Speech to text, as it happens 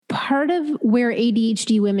part of where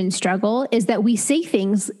ADHD women struggle is that we say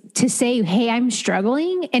things to say, hey, I'm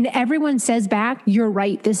struggling. And everyone says back, you're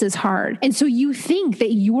right, this is hard. And so you think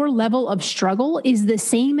that your level of struggle is the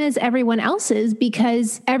same as everyone else's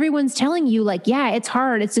because everyone's telling you like, yeah, it's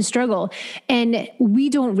hard, it's a struggle. And we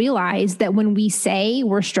don't realize that when we say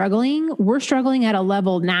we're struggling at a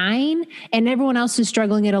level 9 and everyone else is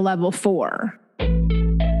struggling at a level 4.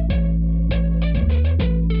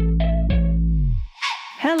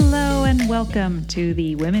 Hello and welcome to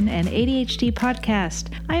the Women and ADHD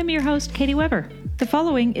podcast. I am your host, Katie Weber. The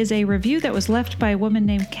following is a review that was left by a woman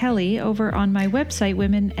named Kelly over on my website,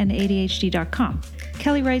 womenandadhd.com.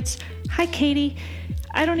 Kelly writes, "Hi, Katie.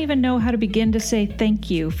 I don't even know how to begin to say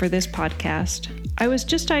thank you for this podcast. I was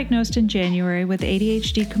just diagnosed in January with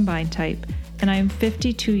ADHD combined type, and I am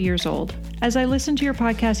 52 years old. As I listened to your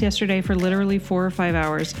podcast yesterday for literally 4 or 5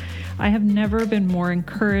 hours, I have never been more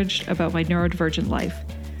encouraged about my neurodivergent life.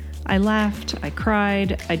 I laughed, I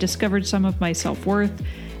cried, I discovered some of my self-worth,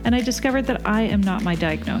 and I discovered that I am not my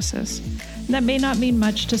diagnosis. And that may not mean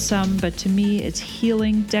much to some, but to me, it's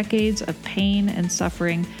healing decades of pain and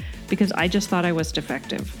suffering because I just thought I was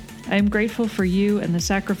defective. I am grateful for you and the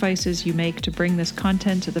sacrifices you make to bring this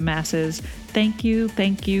content to the masses. Thank you,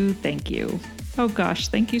 thank you, thank you." Oh gosh,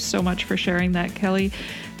 thank you so much for sharing that, Kelly.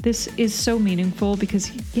 This is so meaningful because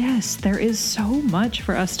yes, there is so much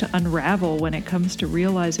for us to unravel when it comes to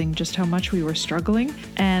realizing just how much we were struggling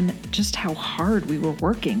and just how hard we were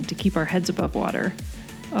working to keep our heads above water.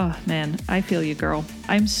 Oh man, I feel you, girl.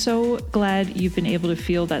 I'm so glad you've been able to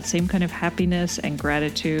feel that same kind of happiness and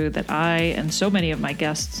gratitude that I and so many of my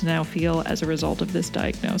guests now feel as a result of this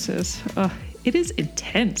diagnosis. It is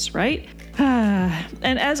intense, right?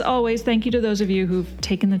 And as always, thank you to those of you who've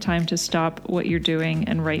taken the time to stop what you're doing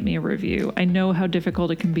and write me a review. I know how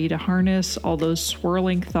difficult it can be to harness all those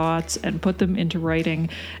swirling thoughts and put them into writing,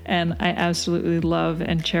 and I absolutely love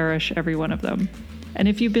and cherish every one of them. And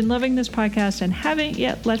if you've been loving this podcast and haven't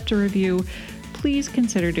yet left a review, please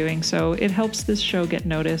consider doing so. It helps this show get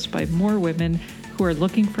noticed by more women who are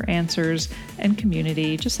looking for answers and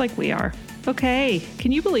community, just like we are. Okay,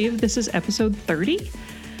 can you believe this is episode 30?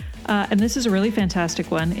 And this is a really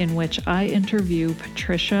fantastic one in which I interview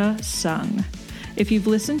Patricia Sung. If you've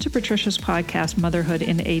listened to Patricia's podcast, Motherhood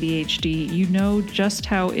in ADHD, you know just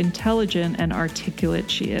how intelligent and articulate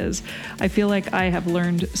she is. I feel like I have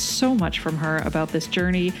learned so much from her about this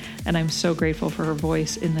journey, and I'm so grateful for her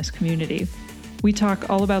voice in this community. We talk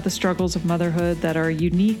all about the struggles of motherhood that are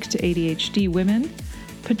unique to ADHD women.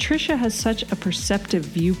 Patricia has such a perceptive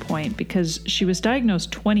viewpoint because she was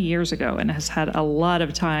diagnosed 20 years ago and has had a lot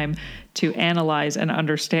of time to analyze and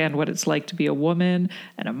understand what it's like to be a woman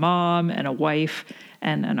and a mom and a wife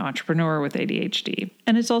and an entrepreneur with ADHD.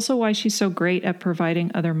 And it's also why she's so great at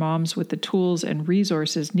providing other moms with the tools and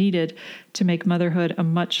resources needed to make motherhood a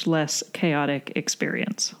much less chaotic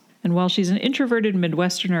experience. And while she's an introverted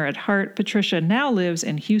Midwesterner at heart, Patricia now lives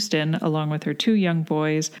in Houston along with her 2 young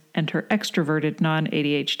boys and her extroverted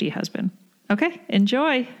non-ADHD husband. Okay,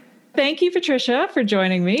 enjoy. Thank you, Patricia, for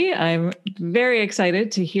joining me. I'm very excited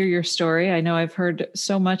to hear your story. I know I've heard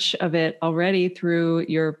so much of it already through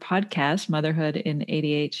your podcast, Motherhood in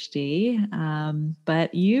ADHD,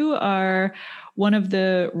 but you are one of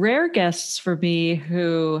the rare guests for me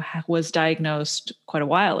who was diagnosed quite a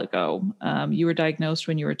while ago. You were diagnosed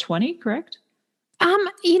when you were 20, correct?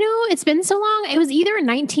 It's been so long. It was either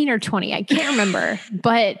 19 or 20. I can't remember,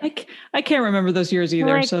 but I can't remember those years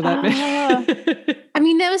either. Like, so that,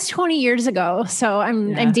 that was 20 years ago. So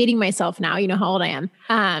I'm dating myself now. You know how old I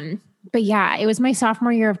am. But yeah, it was my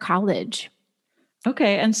sophomore year of college.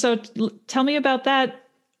 Okay. And so tell me about that.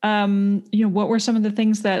 What were some of the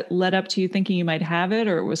things that led up to you thinking you might have it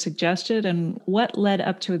or it was suggested, and what led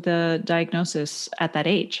up to the diagnosis at that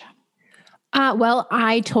age? Well,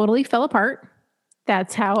 I totally fell apart.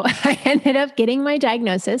 That's how I ended up getting my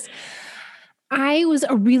diagnosis. I was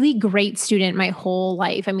a really great student my whole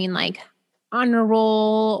life. I mean, like honor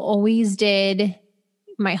roll, always did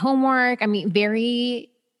my homework.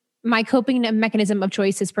 My coping mechanism of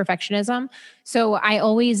choice is perfectionism. So I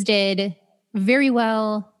always did very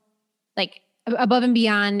well, like above and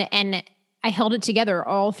beyond. And I held it together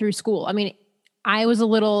all through school. I mean, I was a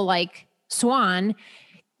little like swan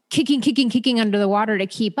kicking under the water to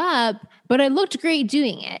keep up, but I looked great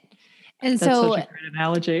doing it. And That's such a great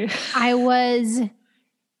analogy.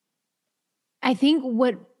 I think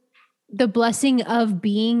what the blessing of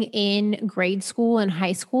being in grade school and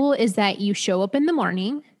high school is that you show up in the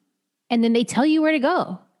morning and then they tell you where to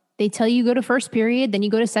go. They tell you go to first period, then you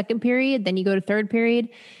go to second period, then you go to third period.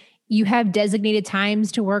 You have designated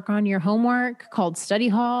times to work on your homework called study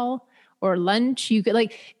hall or lunch. You could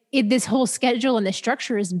this whole schedule and the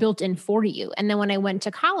structure is built in for you. And then when I went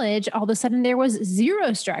to college, all of a sudden there was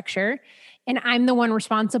zero structure, and I'm the one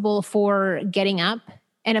responsible for getting up.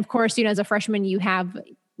 And of course, as a freshman, you have,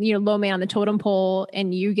 low man on the totem pole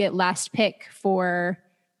and you get last pick for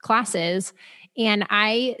classes. And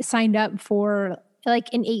I signed up for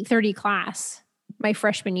like an 8:30 class my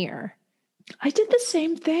freshman year. I did the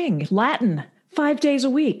same thing. Latin, 5 days a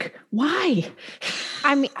week. Why?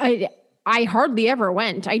 I mean, I hardly ever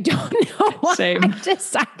went. I don't know why. Same. I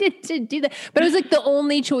decided to do that, but it was like the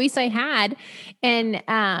only choice I had. And,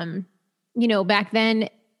 back then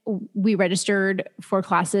we registered for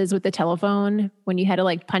classes with the telephone when you had to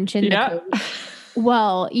like punch in the code.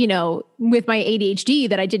 Well, with my ADHD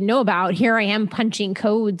that I didn't know about, here I am punching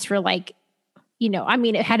codes for like,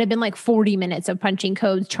 it had to been like 40 minutes of punching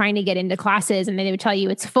codes trying to get into classes. And then they would tell you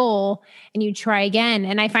it's full and you try again.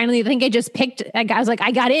 And I finally think I just I was like,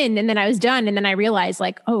 I got in, and then I was done. And then I realized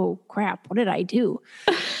like, oh crap, what did I do?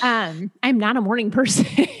 I'm not a morning person.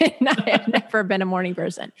 I've never been a morning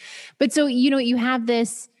person. But so, you have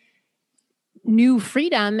this new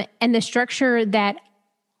freedom and the structure that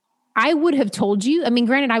I would have told you. I mean,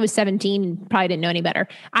 granted, I was 17 and probably didn't know any better.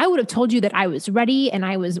 I would have told you that I was ready and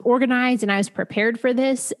I was organized and I was prepared for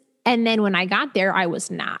this. And then when I got there, I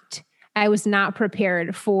was not. I was not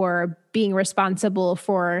prepared for being responsible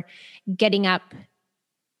for getting up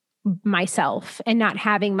myself and not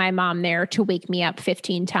having my mom there to wake me up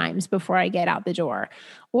 15 times before I get out the door,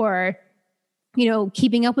 or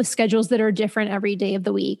keeping up with schedules that are different every day of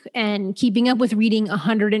the week, and keeping up with reading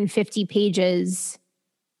 150 pages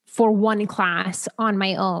for one class on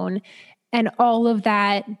my own. And all of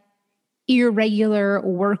that irregular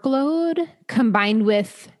workload combined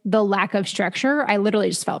with the lack of structure, I literally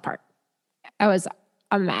just fell apart. I was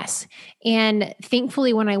a mess. And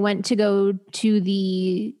thankfully, when I went to go to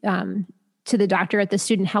the doctor at the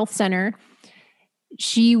Student Health Center,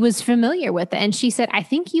 she was familiar with it. And she said, I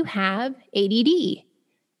think you have ADD.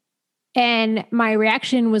 And my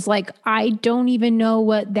reaction was like, I don't even know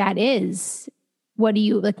what that is. What do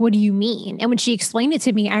you mean? And when she explained it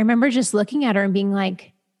to me, I remember just looking at her and being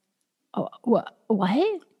like, oh, what?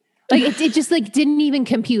 Like it just like didn't even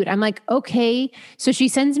compute. I'm like, okay. So she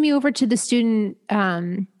sends me over to the Student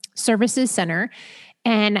Services Center,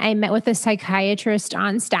 and I met with a psychiatrist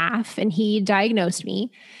on staff, and he diagnosed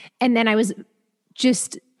me. And then I was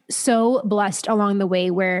just so blessed along the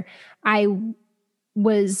way where I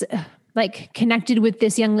was like connected with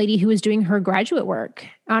this young lady who was doing her graduate work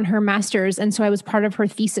on her master's. And so I was part of her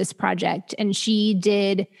thesis project, and she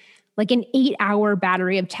did like an 8-hour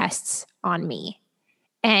battery of tests on me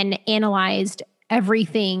and analyzed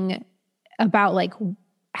everything about like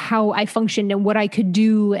how I functioned and what I could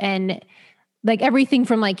do. And like everything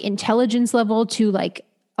from like intelligence level to like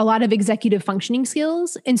a lot of executive functioning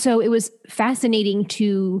skills. And so it was fascinating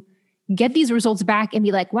to get these results back and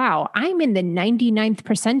be like, wow, I'm in the 99th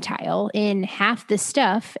percentile in half this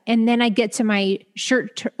stuff. And then I get to my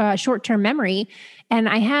short-term memory, and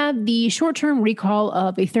I have the short-term recall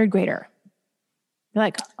of a third grader. You're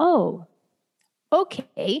like, oh,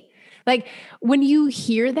 okay. Like when you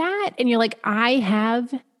hear that and you're like, I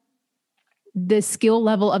have the skill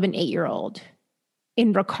level of an 8-year-old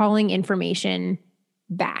in recalling information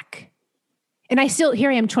back. And here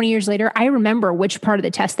I am 20 years later, I remember which part of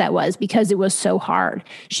the test that was because it was so hard.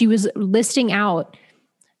 She was listing out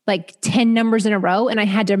like 10 numbers in a row, and I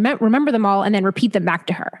had to remember them all and then repeat them back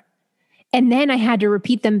to her. And then I had to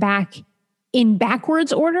repeat them back in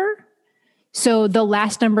backwards order. So the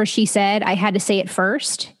last number she said, I had to say it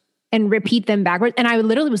first and repeat them backwards. And I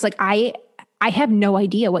literally was like, I have no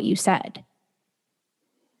idea what you said.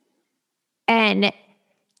 And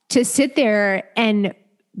to sit there and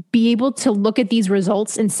be able to look at these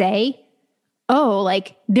results and say, oh,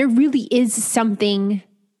 like there really is something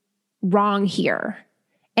wrong here.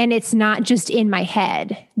 And it's not just in my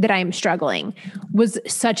head that I'm struggling, was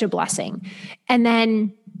such a blessing. And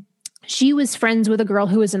then she was friends with a girl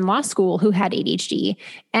who was in law school who had ADHD.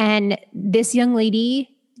 And this young lady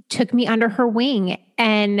took me under her wing,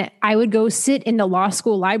 and I would go sit in the law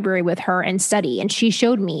school library with her and study. And she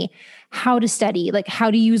showed me how to study, like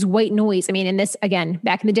how to use white noise. I mean, in this, again,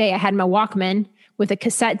 back in the day, I had my Walkman with a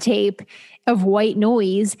cassette tape of white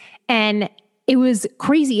noise. And it was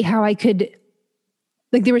crazy how I could,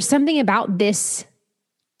 like, there was something about this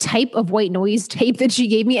type of white noise tape that she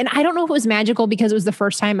gave me. And I don't know if it was magical because it was the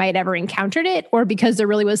first time I had ever encountered it, or because there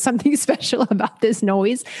really was something special about this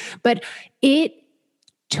noise, but it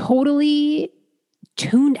totally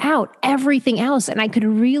tuned out everything else. And I could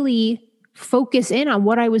really focus in on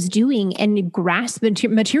what I was doing and grasp the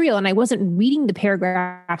material. And I wasn't reading the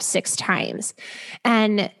paragraph 6 times.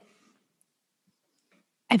 And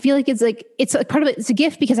I feel like it's a part of it. It's a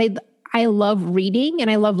gift because I love reading and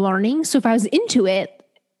I love learning. So if I was into it,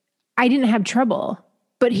 I didn't have trouble.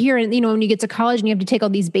 But here, when you get to college and you have to take all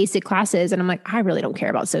these basic classes and I'm like, I really don't care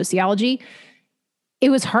about sociology. It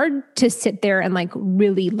was hard to sit there and like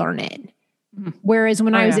really learn it. Whereas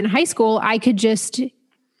when I was in high school, I could just,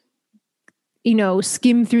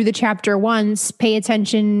 skim through the chapter once, pay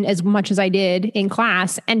attention as much as I did in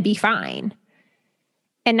class and be fine.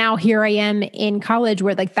 And now here I am in college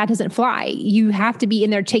where like that doesn't fly. You have to be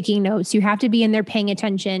in there taking notes. You have to be in there paying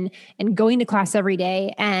attention and going to class every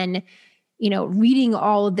day and, reading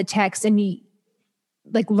all of the text and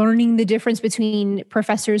like learning the difference between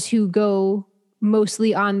professors who go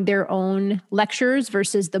mostly on their own lectures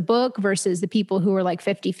versus the book versus the people who are like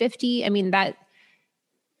 50-50. I mean, that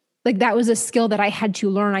was a skill that I had to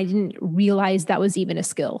learn. I didn't realize that was even a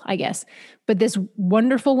skill, I guess. But this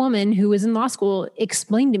wonderful woman who was in law school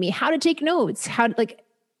explained to me how to take notes, how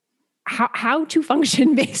to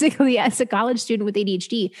function basically as a college student with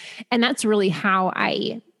ADHD. And that's really how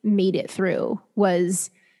I made it through, was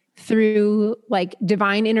through like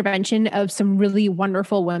divine intervention of some really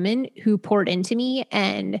wonderful women who poured into me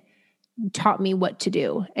and taught me what to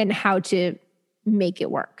do and how to make it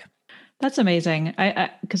work. That's amazing.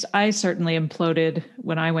 Because I certainly imploded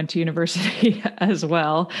when I went to university as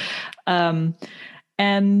well. And,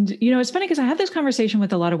 it's funny because I have this conversation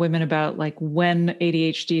with a lot of women about like when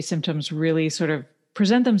ADHD symptoms really sort of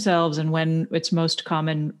present themselves and when it's most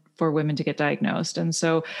common for women to get diagnosed. And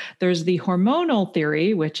so there's the hormonal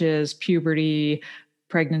theory, which is puberty,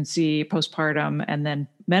 pregnancy, postpartum, and then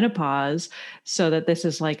menopause, so that this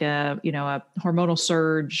is like a hormonal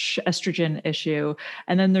surge, estrogen issue.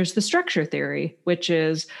 And then there's the structure theory, which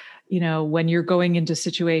is, when you're going into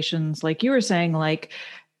situations like you were saying, like,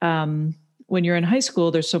 when you're in high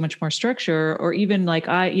school, there's so much more structure, or even like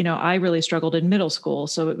I really struggled in middle school.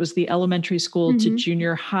 So it was the elementary school to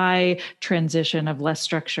junior high transition of less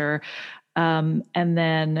structure.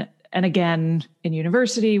 And again, in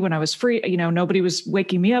university, when I was free, nobody was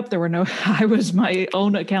waking me up. I was my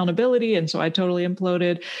own accountability. And so I totally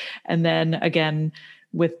imploded. And then again,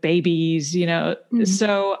 with babies,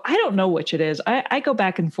 so I don't know which it is. I go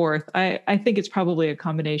back and forth. I think it's probably a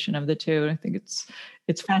combination of the two. I think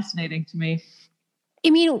it's fascinating to me. I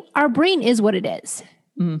mean, our brain is what it is.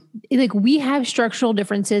 Like we have structural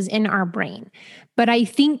differences in our brain, but I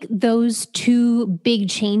think those two big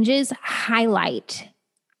changes highlight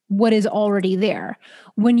what is already there.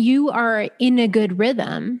 When you are in a good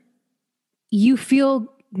rhythm, you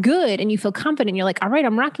feel good and you feel confident. You're like, all right,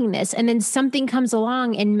 I'm rocking this. And then something comes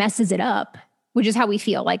along and messes it up, which is how we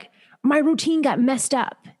feel. Like my routine got messed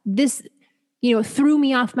up. This, threw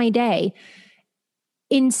me off my day.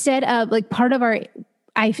 Instead of like part of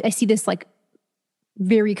I see this like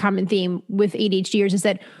very common theme with ADHDers is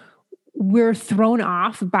that we're thrown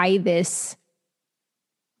off by this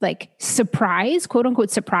like surprise, quote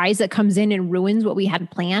unquote surprise that comes in and ruins what we had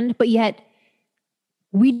planned. But yet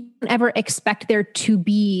we don't ever expect there to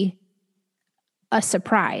be a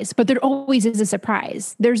surprise, but there always is a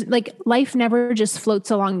surprise. There's like life never just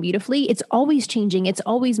floats along beautifully. It's always changing. It's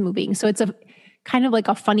always moving. So it's a kind of like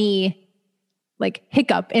a funny like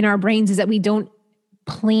hiccup in our brains is that we don't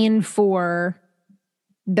plan for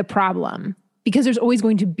the problem because there's always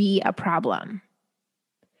going to be a problem.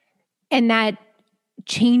 And that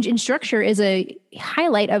change in structure is a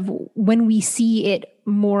highlight of when we see it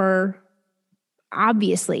more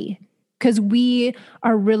obviously, because we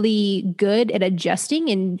are really good at adjusting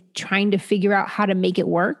and trying to figure out how to make it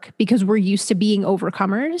work because we're used to being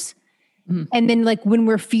overcomers. And then like when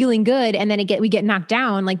we're feeling good and then we get knocked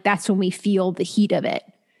down, like that's when we feel the heat of it.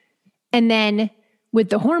 And then with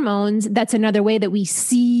the hormones, that's another way that we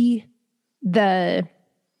see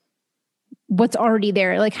what's already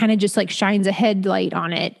there, like kind of just like shines a headlight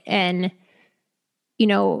on it. And,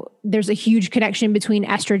 there's a huge connection between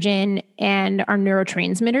estrogen and our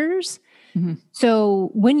neurotransmitters. So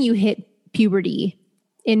when you hit puberty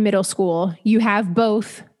in middle school, you have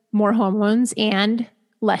both more hormones and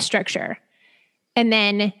less structure. And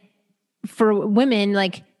then for women,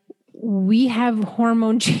 like we have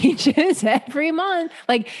hormone changes every month.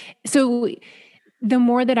 Like, so the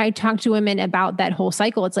more that I talk to women about that whole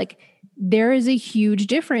cycle, it's like, there is a huge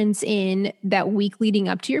difference in that week leading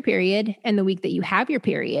up to your period and the week that you have your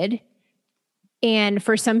period. And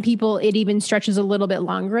for some people, it even stretches a little bit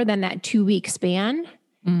longer than that 2-week span.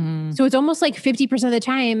 So it's almost like 50% of the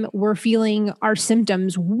time we're feeling our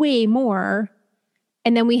symptoms way more.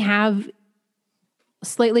 And then we have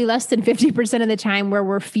slightly less than 50% of the time where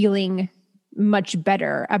we're feeling much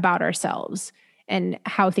better about ourselves and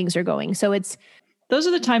how things are going. So it's those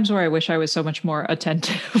are the times where I wish I was so much more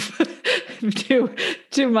attentive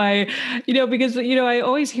to my, because, I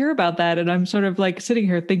always hear about that and I'm sort of like sitting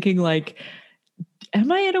here thinking like, am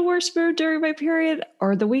I in a worse mood during my period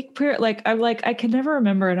or the week period? Like, I'm like, I can never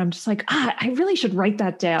remember. And I'm just like, I really should write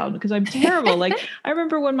that down because I'm terrible. Like, I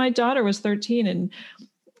remember when my daughter was 13 and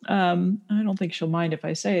I don't think she'll mind if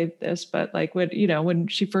I say this, but like when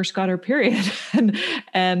she first got her period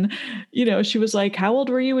and she was like, how old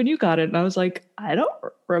were you when you got it? And I was like, I don't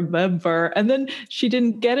remember. And then she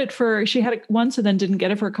didn't get it she had it once and then didn't get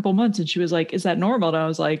it for a couple months. And she was like, is that normal? And I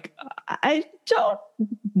was like, I don't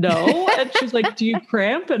know. And she's like, do you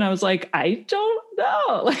cramp? And I was like, I don't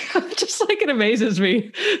know. Like, just like, it amazes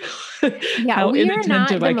me how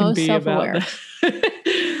inattentive I can be about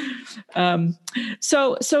that.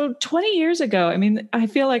 So 20 years ago, I mean, I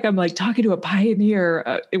feel like I'm like talking to a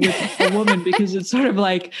pioneer with a woman because it's sort of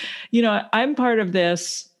like, I'm part of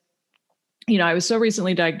this, I was so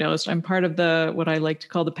recently diagnosed. I'm part of what I like to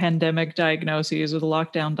call the pandemic diagnoses or the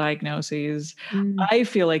lockdown diagnoses. I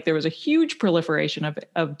feel like there was a huge proliferation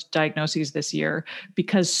of diagnoses this year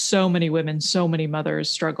because so many women, so many mothers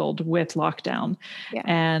struggled with lockdown. Yeah.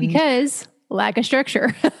 And because lack of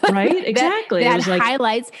structure. Right? Exactly. that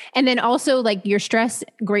highlights. And then also like your stress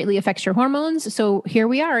greatly affects your hormones. So here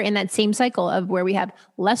we are in that same cycle of where we have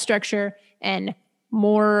less structure and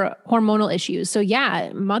more hormonal issues. So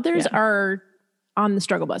yeah, mothers are on the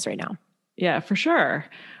struggle bus right now. Yeah, for sure.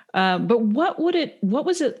 But what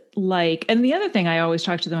was it like? And the other thing I always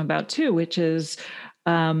talk to them about too, which is,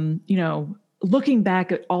 looking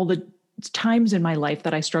back at all the times in my life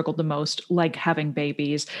that I struggled the most, like having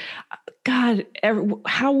babies, God,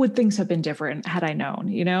 how would things have been different had I known,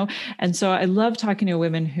 And so I love talking to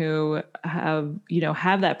women who have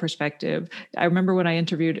that perspective. I remember when I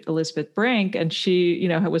interviewed Elizabeth Brink and she,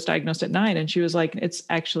 was diagnosed at 9 and she was like, it's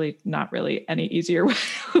actually not really any easier.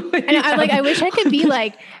 And I wish I could be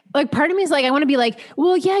like part of me is like, I want to be like,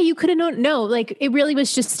 well, yeah, you could have known. No, like it really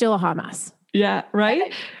was just still a hot mess. Yeah.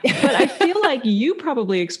 Right. But I feel like you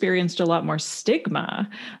probably experienced a lot more stigma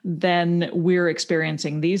than we're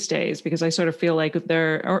experiencing these days, because I sort of feel like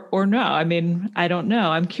or no, I mean, I don't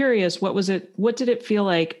know. I'm curious. What did it feel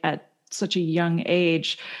like at such a young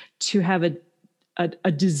age to have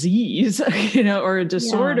a disease, or a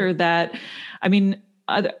disorder that, I mean,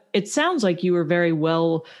 it sounds like you were very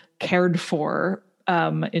well cared for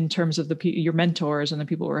in terms of your mentors and the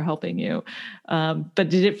people who were helping you. But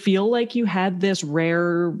did it feel like you had this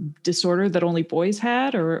rare disorder that only boys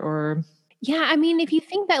had or? Yeah. I mean, if you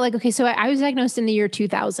think that okay, so I was diagnosed in the year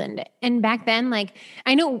 2000 and back then,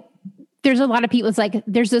 I know there's a lot of people, it's like,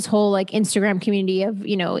 there's this whole Instagram community of,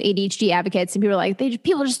 ADHD advocates and people are like,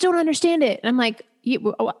 people just don't understand it. And I'm like,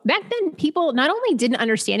 back then people not only didn't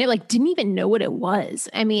understand it, didn't even know what it was.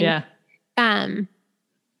 I mean,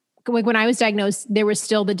 when I was diagnosed, there was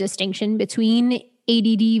still the distinction between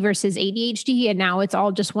ADD versus ADHD. And now it's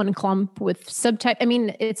all just one clump with subtype. I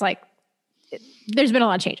mean, it's there's been a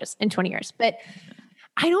lot of changes in 20 years, but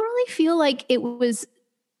I don't really feel like it was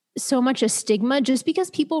so much a stigma just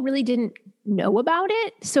because people really didn't know about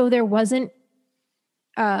it. So there wasn't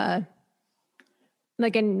a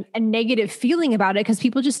negative feeling about it because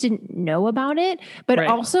people just didn't know about it. But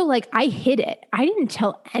also I hid it. I didn't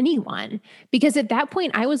tell anyone because at that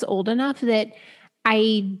point I was old enough that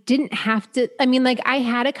I didn't have to, I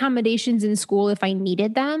had accommodations in school if I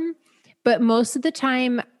needed them, but most of the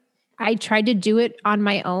time I tried to do it on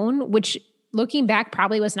my own, which looking back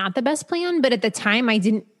probably was not the best plan. But at the time I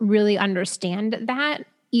didn't really understand that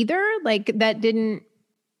either. I didn't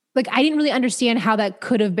really understand how that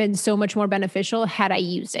could have been so much more beneficial had I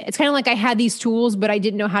used it. It's kind of like I had these tools, but I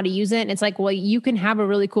didn't know how to use it. And it's like, well, you can have a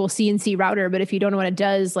really cool CNC router, but if you don't know what it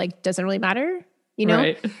does, doesn't really matter,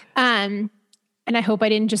 Right. And I hope I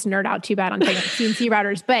didn't just nerd out too bad on CNC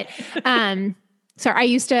routers, but, sorry, I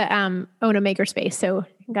used to, own a makerspace. So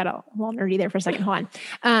got a little nerdy there for a second. Hold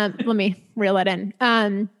on. Let me reel it in.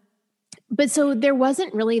 But so there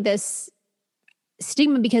wasn't really this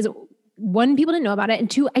stigma because one, people didn't know about it. And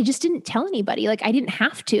two, I just didn't tell anybody. I didn't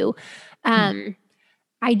have to.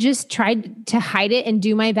 I just tried to hide it and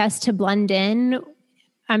do my best to blend in.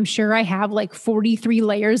 I'm sure I have 43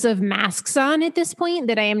 layers of masks on at this point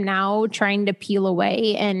that I am now trying to peel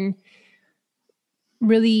away and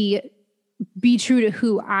really be true to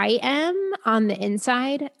who I am on the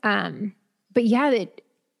inside. But yeah,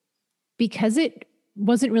 because it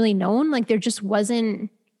wasn't really known,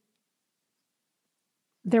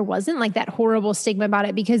 there wasn't that horrible stigma about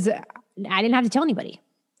it because I didn't have to tell anybody.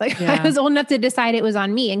 I was old enough to decide it was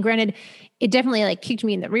on me. And granted, it definitely kicked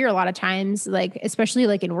me in the rear a lot of times, especially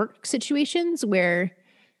in work situations where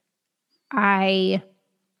I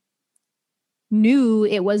knew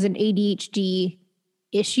it was an ADHD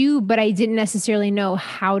issue, but I didn't necessarily know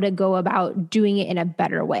how to go about doing it in a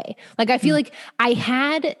better way. Like, I feel like I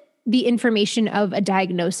had the information of a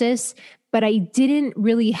diagnosis, but I didn't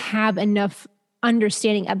really have enough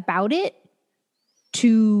understanding about it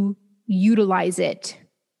to utilize it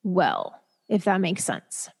well, if that makes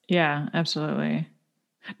sense. Yeah, absolutely.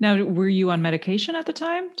 Now, were you on medication at the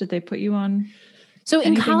time? Did they put you on? So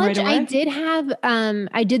in college, I did have,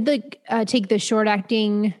 take the short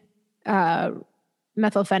acting,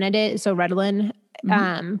 methylphenidate, so Ritalin,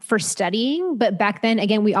 for studying. But back then,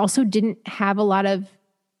 again, we also didn't have a lot of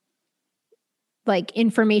like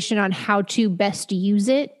information on how to best use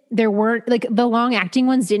it. There weren't, like, the long acting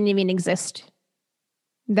ones didn't even exist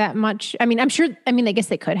that much. I mean, I'm sure, I guess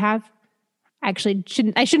they could have. I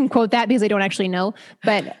shouldn't quote that because I don't actually know,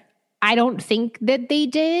 but I don't think that they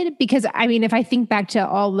did, because if I think back to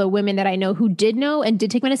all the women that I know who did know and did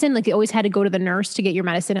take medicine, like, they always had to go to the nurse to get your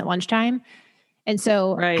medicine at lunchtime. And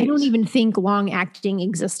so I don't even think long acting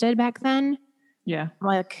existed back then. Yeah.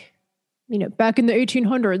 Like, back in the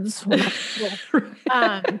 1800s.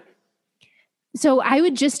 So I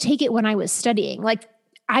would just take it when I was studying. Like,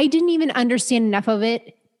 I didn't even understand enough of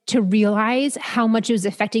it to realize how much it was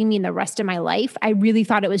affecting me in the rest of my life. I really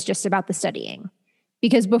thought it was just about the studying.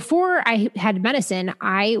 Because before I had medicine,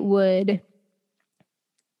 I would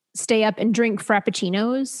stay up and drink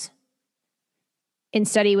Frappuccinos and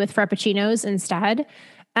study with Frappuccinos instead.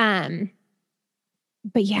 But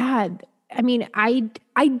yeah,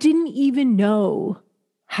 I didn't even know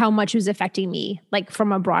how much it was affecting me, like,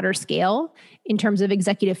 from a broader scale in terms of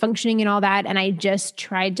executive functioning and all that. And I just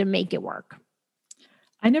tried to make it work.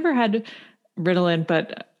 I never had Ritalin,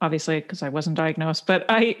 but obviously because I wasn't diagnosed, but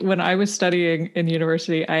when I was studying in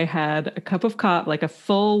university, I had a cup of coffee, like a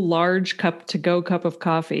full large to-go cup of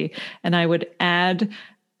coffee. And I would add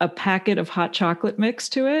a packet of hot chocolate mix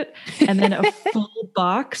to it, and then a full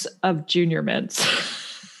box of Junior Mints.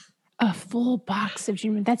 A full box of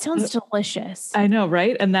Junior Mints. That sounds delicious. I know,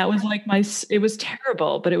 right? And that was like it was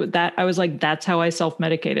terrible, but I was like, that's how I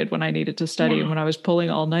self-medicated when I needed to study and when I was pulling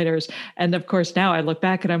all-nighters. And of course, now I look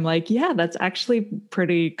back and I'm like, yeah, that's actually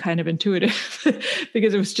pretty kind of intuitive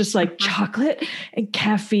because it was just like chocolate and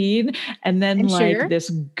caffeine and then like sugar. This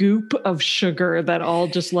goop of sugar that all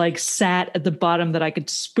just like sat at the bottom that I could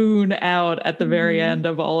spoon out at the very end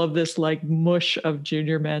of all of this like mush of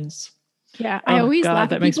Junior Mints. Yeah, I always laugh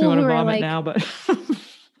at that makes me want to vomit like, now, but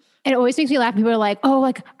it always makes me laugh. People are like, oh,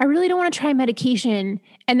 like, I really don't want to try medication.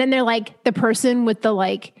 And then they're like the person with the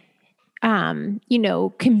like,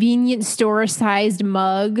 convenience store sized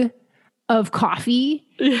mug of coffee.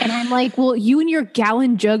 And I'm like, well, you and your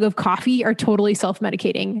gallon jug of coffee are totally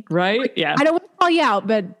self-medicating. Right? Yeah. I don't want to call you out,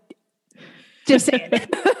 but just saying.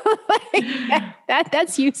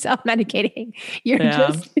 That's you self-medicating.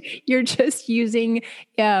 You're just using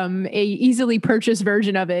a easily purchased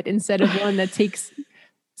version of it instead of one that takes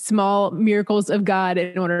small miracles of God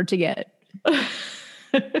in order to get.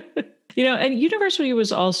 And university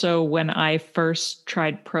was also when I first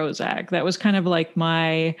tried Prozac. That was kind of like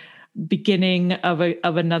my beginning of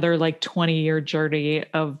another like 20-year journey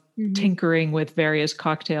of tinkering with various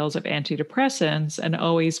cocktails of antidepressants and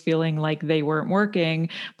always feeling like they weren't working,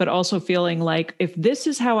 but also feeling like if this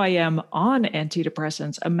is how I am on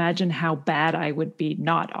antidepressants, imagine how bad I would be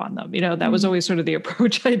not on them. That was always sort of the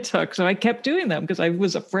approach I took. So I kept doing them because I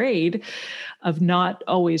was afraid of not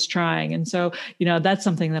always trying. And so, that's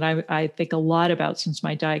something that I think a lot about since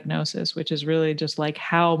my diagnosis, which is really just like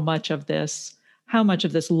how much of this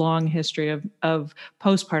long history of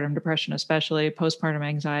postpartum depression, especially postpartum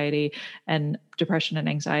anxiety and depression and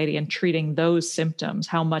anxiety, and treating those symptoms,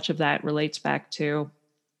 how much of that relates back to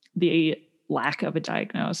the lack of a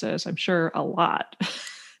diagnosis. I'm sure a lot.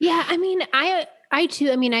 Yeah. I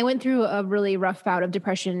too, I went through a really rough bout of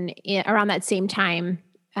depression around that same time,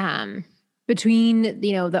 between,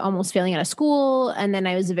 the almost failing out of school. And then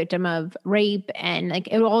I was a victim of rape, and like,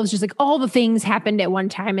 it all was just like all the things happened at one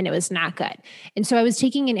time and it was not good. And so I was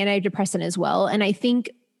taking an antidepressant as well. And I think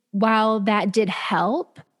while that did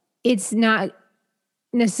help, it's not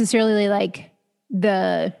necessarily like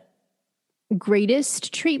the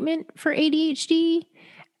greatest treatment for ADHD.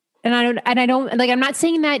 And I don't like, I'm not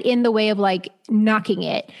saying that in the way of like knocking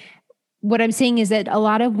it. What I'm saying is that a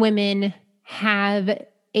lot of women have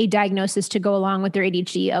a diagnosis to go along with their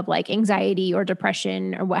ADHD of like anxiety or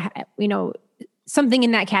depression or what, something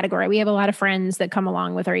in that category. We have a lot of friends that come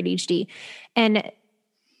along with our ADHD, and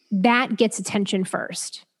that gets attention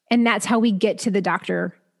first. And that's how we get to the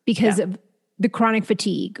doctor because of the chronic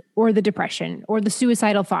fatigue or the depression or the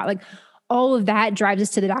suicidal thought. Like all of that drives us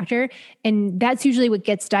to the doctor. And that's usually what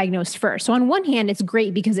gets diagnosed first. So on one hand, it's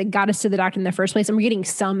great because it got us to the doctor in the first place and we're getting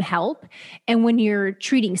some help. And when you're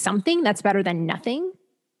treating something, that's better than nothing.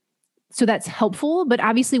 So that's helpful. But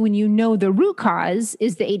obviously when you know the root cause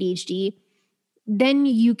is the ADHD, then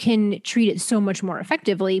you can treat it so much more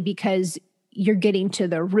effectively because you're getting to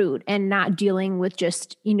the root and not dealing with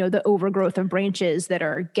just, the overgrowth of branches that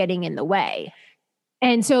are getting in the way.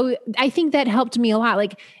 And so I think that helped me a lot.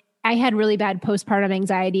 Like I had really bad postpartum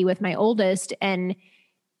anxiety with my oldest, and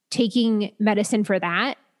taking medicine for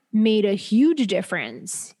that made a huge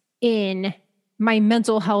difference in my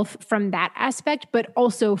mental health from that aspect, but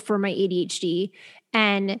also for my ADHD.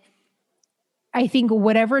 And I think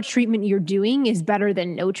whatever treatment you're doing is better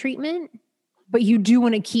than no treatment, but you do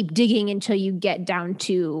want to keep digging until you get down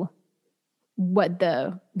to what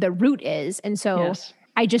the root is. And so yes.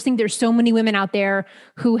 I just think there's so many women out there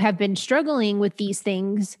who have been struggling with these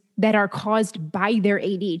things that are caused by their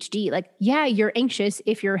ADHD. Like, yeah, you're anxious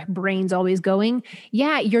if your brain's always going.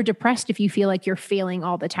 Yeah, you're depressed if you feel like you're failing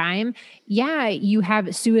all the time. Yeah, you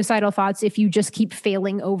have suicidal thoughts if you just keep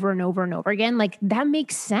failing over and over and over again. Like, that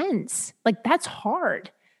makes sense. Like, that's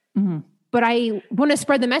hard. Mm-hmm. But I want to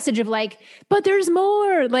spread the message of like, but there's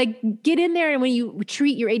more. Like, get in there. And when you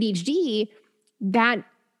treat your ADHD, that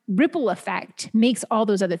ripple effect makes all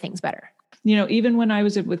those other things better. Even when I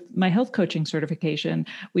was with my health coaching certification,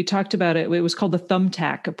 we talked about it. It was called the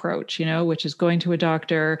thumbtack approach, which is going to a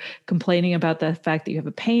doctor, complaining about the fact that you have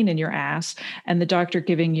a pain in your ass, and the doctor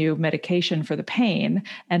giving you medication for the pain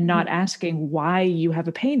and not asking why you have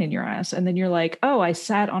a pain in your ass. And then you're like, oh, I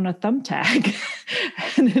sat on a thumbtack.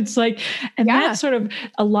 And it's like, and that's sort of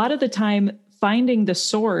a lot of the time, finding the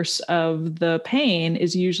source of the pain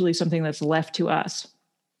is usually something that's left to us.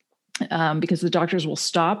 Because the doctors will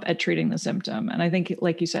stop at treating the symptom. And I think,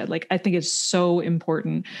 like you said, I think it's so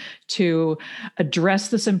important to address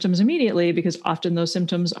the symptoms immediately, because often those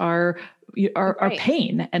symptoms are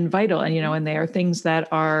pain and vital. And, and they are things that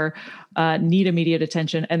are, need immediate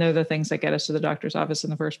attention. And they're the things that get us to the doctor's office in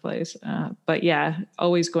the first place. But yeah,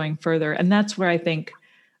 always going further. And that's where I think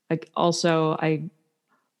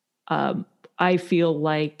I feel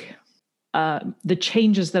like, the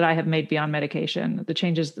changes that I have made beyond medication,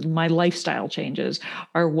 my lifestyle changes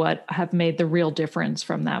are what have made the real difference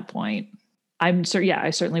from that point. I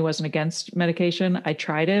certainly wasn't against medication. I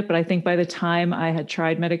tried it, but I think by the time I had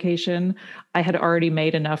tried medication, I had already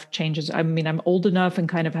made enough changes. I mean, I'm old enough and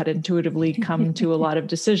kind of had intuitively come to a lot of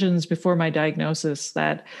decisions before my diagnosis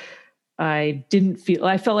that I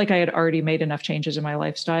felt like I had already made enough changes in my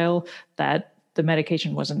lifestyle that the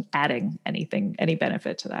medication wasn't adding any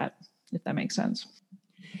benefit to that, if that makes sense.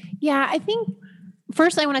 Yeah, I think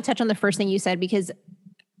first I want to touch on the first thing you said, because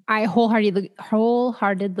I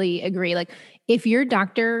wholeheartedly agree. Like, if your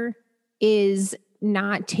doctor is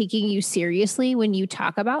not taking you seriously when you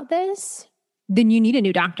talk about this, then you need a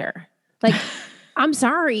new doctor. Like, I'm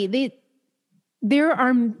sorry. There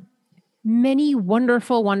are many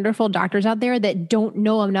wonderful, wonderful doctors out there that don't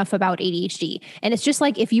know enough about ADHD. And it's just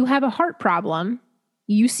like, if you have a heart problem,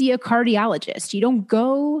 you see a cardiologist. You don't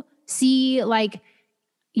go see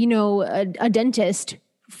a dentist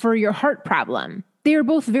for your heart problem. They're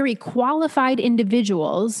both very qualified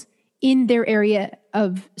individuals in their area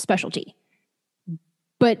of specialty.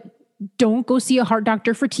 But don't go see a heart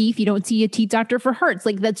doctor for teeth. You don't see a teeth doctor for hearts.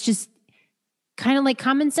 Like, that's just kind of like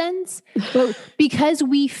common sense. But because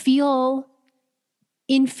we feel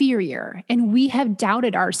inferior and we have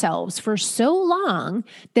doubted ourselves for so long,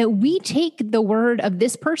 that we take the word of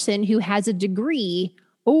this person who has a degree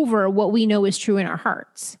over what we know is true in our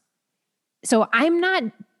hearts. So I'm not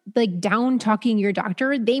down talking your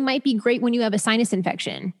doctor. They might be great when you have a sinus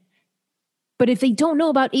infection, but if they don't know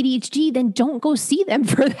about ADHD, then don't go see them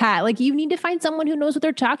for that. You need to find someone who knows what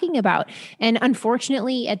they're talking about. And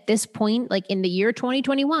unfortunately, at this point, in the year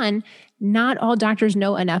 2021, not all doctors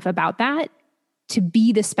know enough about that to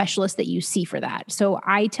be the specialist that you see for that. So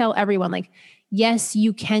I tell everyone, yes,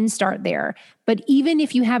 you can start there, but even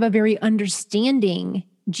if you have a very understanding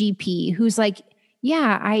GP who's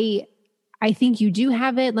yeah, I think you do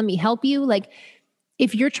have it, let me help you.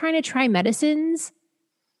 If you're trying to try medicines,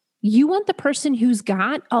 you want the person who's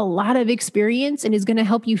got a lot of experience and is going to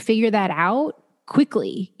help you figure that out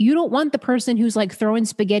quickly. You don't want the person who's throwing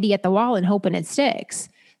spaghetti at the wall and hoping it sticks.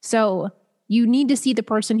 So you need to see the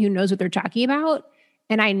person who knows what they're talking about.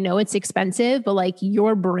 And I know it's expensive, but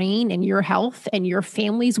your brain and your health and your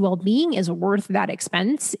family's well-being is worth that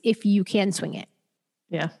expense if you can swing it.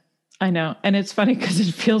 Yeah, I know. And it's funny because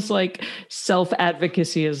it feels like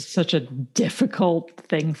self-advocacy is such a difficult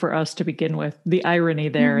thing for us to begin with. The irony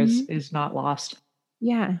there is not lost.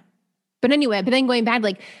 Yeah. But anyway, but then going back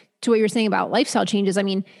like to what you were saying about lifestyle changes, I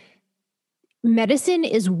mean, medicine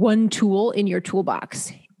is one tool in your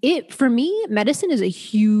toolbox. For me, medicine is a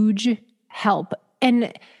huge help.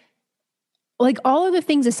 And like all of the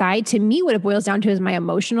things aside, to me, what it boils down to is my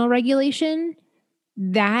emotional regulation.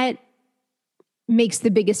 That makes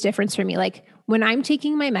the biggest difference for me. Like when I'm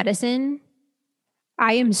taking my medicine,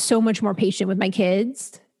 I am so much more patient with my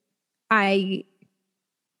kids. I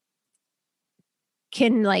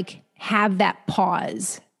can like have that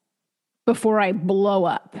pause before I blow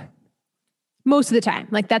up. Most of the time,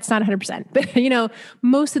 like that's not 100%, but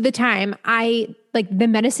most of the time I like the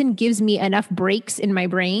medicine gives me enough breaks in my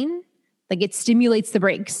brain. Like it stimulates the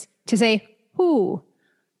brakes to say, "Ooh,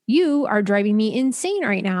 you are driving me insane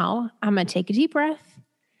right now. I'm going to take a deep breath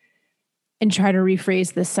and try to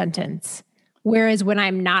rephrase this sentence." Whereas when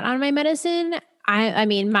I'm not on my medicine, I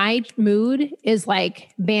mean, my mood is like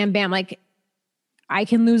bam, bam. Like I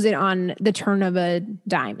can lose it on the turn of a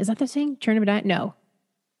dime. Is that the saying? Turn of a dime? No.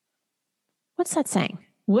 What's that saying?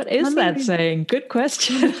 What is that saying? Good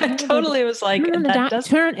question. I totally was like,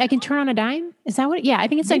 I can turn on a dime. Is that what? Yeah, I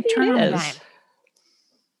think it's like turn on a dime.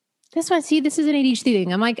 That's why, see, this is an ADHD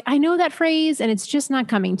thing. I'm like, I know that phrase and it's just not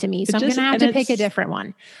coming to me. So I'm going to have to pick a different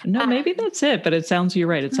one. No, maybe that's it, but it sounds, you're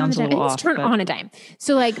right. It sounds a little off. Turn on a dime.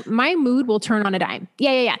 So like my mood will turn on a dime.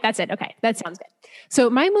 Yeah. That's it. Okay. That sounds good.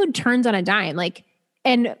 So my mood turns on a dime. Like,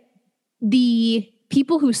 and the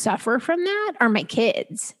people who suffer from that are my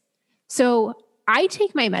kids. So I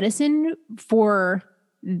take my medicine for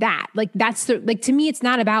that. Like that's to me, it's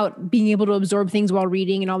not about being able to absorb things while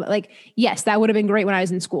reading and all that. Like, yes, that would have been great when I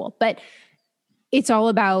was in school, but it's all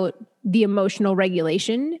about the emotional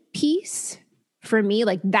regulation piece for me.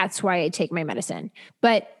 Like that's why I take my medicine,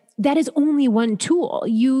 but that is only one tool.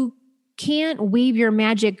 You can't wave your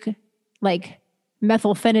magic, like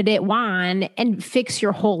methylphenidate wand and fix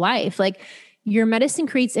your whole life. Like your medicine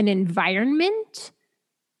creates an environment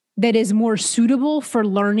that is more suitable for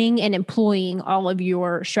learning and employing all of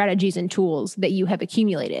your strategies and tools that you have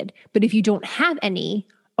accumulated. But if you don't have any,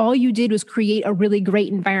 all you did was create a really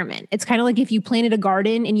great environment. It's kind of like if you planted a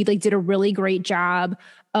garden and you like did a really great job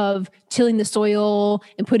of tilling the soil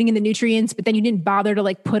and putting in the nutrients, but then you didn't bother to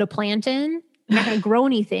like put a plant in, you're not going to grow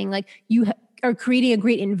anything. Like you are creating a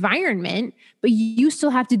great environment, but you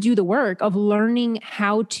still have to do the work of learning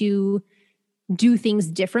how to do things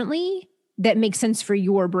differently that makes sense for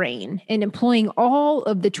your brain and employing all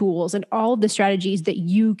of the tools and all of the strategies that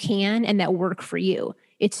you can and that work for you.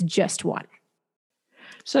 It's just one.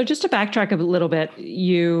 So just to backtrack a little bit,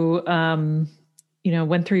 you,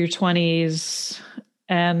 went through your 20s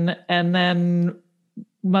and then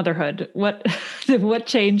motherhood. What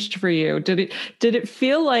changed for you? Did it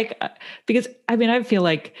feel like, because I mean, I feel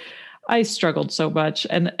like I struggled so much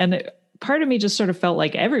and part of me just sort of felt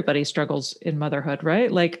like everybody struggles in motherhood,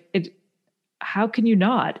 right? Like how can you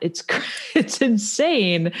not? It's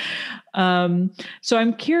insane. So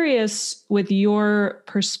I'm curious with your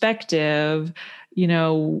perspective,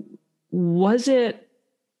 was it,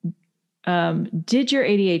 did your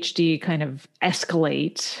ADHD kind of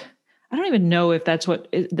escalate? I don't even know if that's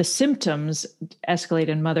what the symptoms escalate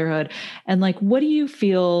in motherhood. And like, what do you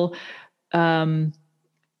feel like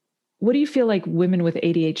women with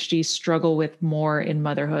ADHD struggle with more in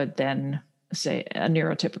motherhood than say a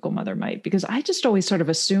neurotypical mother might? Because I just always sort of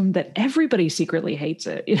assumed that everybody secretly hates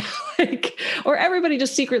it, or everybody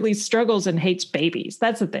just secretly struggles and hates babies.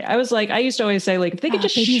 That's the thing. I used to always say, like, if they could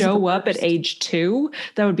just show up at age 2,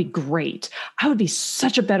 that would be great. I would be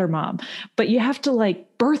such a better mom. But you have to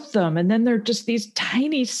like birth them. And then they're just these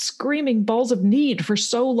tiny screaming balls of need for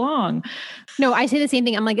so long. No, I say the same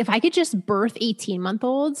thing. I'm like, if I could just birth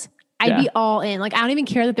 18-month-olds, I'd be all in. Like, I don't even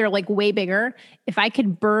care that they're like way bigger. If I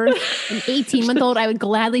could birth an 18-month-old, I would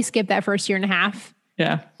gladly skip that first year and a half.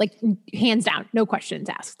 Yeah. Like hands down, no questions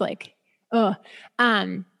asked. Like, yeah.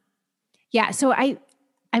 So I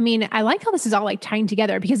mean, I like how this is all like tying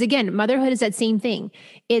together because again, motherhood is that same thing.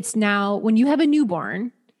 It's now when you have a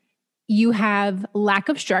newborn, you have lack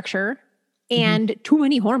of structure and too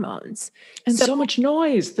many hormones. And so much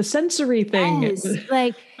noise, the sensory thing. Yes,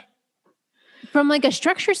 like, from like a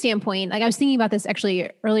structure standpoint, like I was thinking about this actually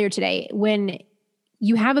earlier today, when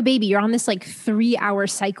you have a baby, you're on this like 3-hour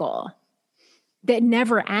cycle that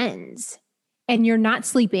never ends and you're not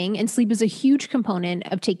sleeping, and sleep is a huge component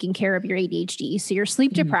of taking care of your ADHD. So you're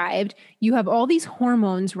sleep deprived. You have all these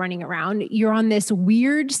hormones running around. You're on this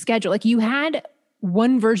weird schedule. Like you had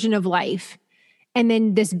one version of life and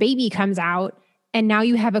then this baby comes out and now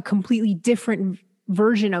you have a completely different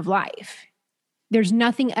version of life. There's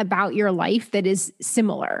nothing about your life that is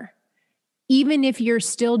similar. Even if you're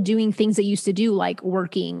still doing things that you used to do, like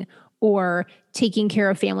working or taking care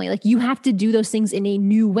of family. Like you have to do those things in a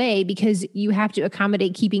new way because you have to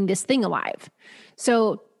accommodate keeping this thing alive.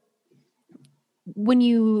 So when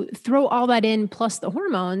you throw all that in plus the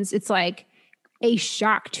hormones, it's like a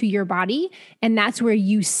shock to your body. And that's where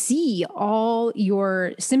you see all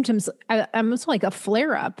your symptoms, almost like a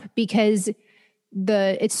flare up, because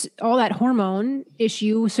it's all that hormone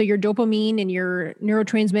issue. So your dopamine and your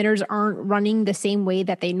neurotransmitters aren't running the same way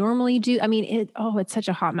that they normally do. I mean, it's such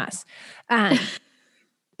a hot mess. I'm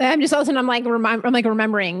just all of a sudden, I'm like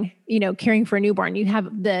remembering, caring for a newborn. You have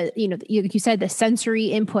like you said, the sensory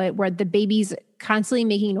input where the baby's constantly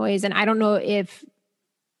making noise. And I don't know if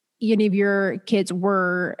any of your kids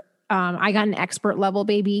were, I got an expert level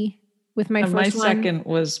baby with my first one.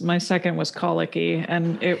 My second was colicky,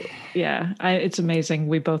 and it's amazing.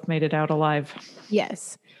 We both made it out alive.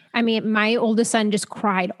 Yes. I mean, my oldest son just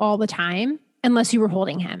cried all the time unless you were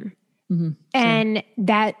holding him. Mm-hmm. And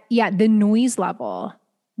the noise level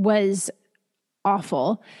was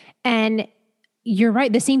awful. And you're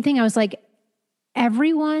right. The same thing. I was like,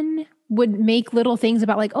 everyone would make little things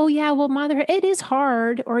about like, oh yeah, well, motherhood, it is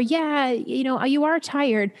hard. Or yeah, you are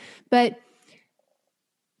tired. But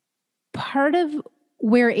part of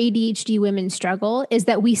where ADHD women struggle is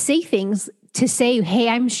that we say things to say, hey,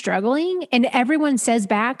 I'm struggling. And everyone says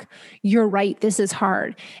back, you're right, this is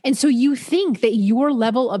hard. And so you think that your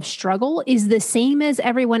level of struggle is the same as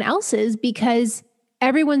everyone else's because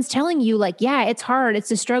everyone's telling you like, yeah, it's hard,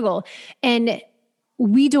 it's a struggle. And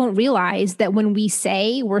we don't realize that when we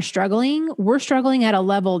say we're struggling at a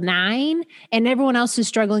level 9 and everyone else is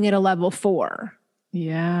struggling at a level 4.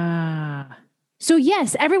 Yeah. So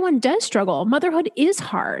yes, everyone does struggle. Motherhood is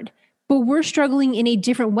hard, but we're struggling in a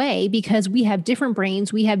different way because we have different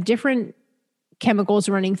brains. We have different chemicals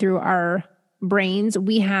running through our brains.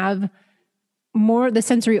 We have more the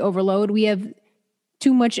sensory overload. We have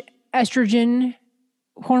too much estrogen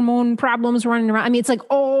hormone problems running around. I mean, it's like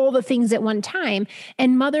all the things at one time.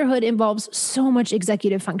 And motherhood involves so much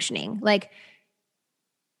executive functioning. Like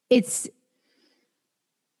it's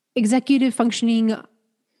executive functioning.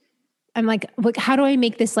 I'm like, how do I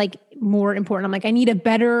make this like more important? I'm like, I need a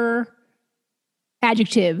better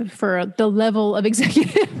adjective for the level of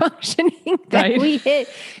executive functioning that we hit,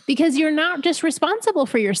 because you're not just responsible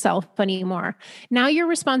for yourself anymore. Now you're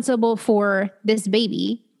responsible for this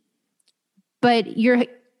baby, but you're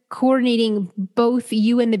coordinating both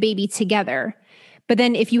you and the baby together. But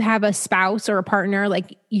then if you have a spouse or a partner,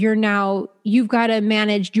 like you've got to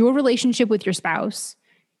manage your relationship with your spouse,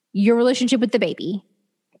 your relationship with the baby.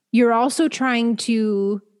 You're also trying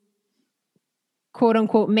to quote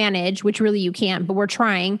unquote manage, which really you can't, but we're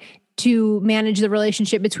trying to manage the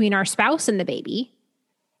relationship between our spouse and the baby.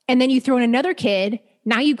 And then you throw in another kid.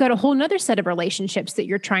 Now you've got a whole nother set of relationships that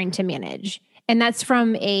you're trying to manage. And that's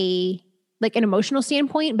from an emotional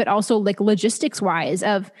standpoint, but also like logistics wise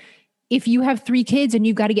of if you have 3 kids and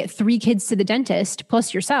you've got to get 3 kids to the dentist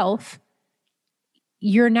plus yourself,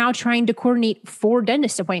 you're now trying to coordinate 4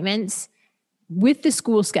 dentist appointments with the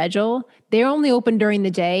school schedule. They're only open during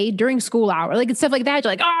the day, during school hour, like it's stuff like that.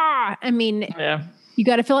 You're like, you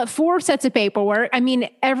got to fill out 4 sets of paperwork. I mean,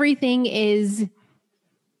 everything is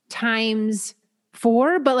times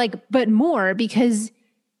 4, but more because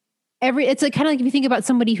it's like kind of like if you think about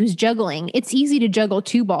somebody who's juggling, it's easy to juggle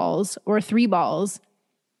 2 balls or 3 balls.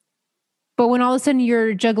 But when all of a sudden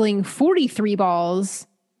you're juggling 43 balls,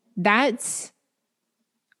 that's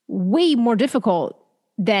way more difficult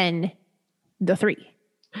than the 3.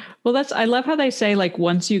 Well, I love how they say like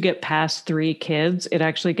once you get past 3 kids, it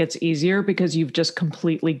actually gets easier because you've just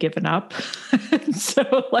completely given up.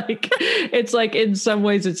 So like, it's like in some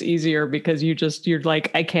ways it's easier because you're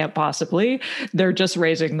like, I can't possibly, they're just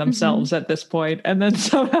raising themselves at this point. And then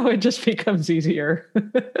somehow it just becomes easier.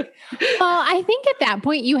 Well, I think at that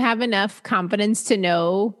point you have enough confidence to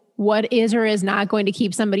know what is or is not going to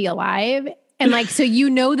keep somebody alive. And like, so you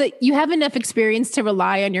know that you have enough experience to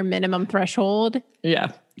rely on your minimum threshold.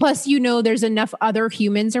 Yeah. Plus, there's enough other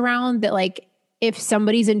humans around that like, if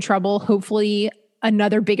somebody's in trouble, hopefully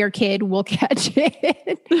another bigger kid will catch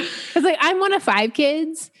it. Cause like I'm one of 5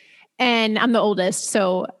 kids and I'm the oldest.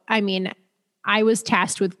 So, I mean, I was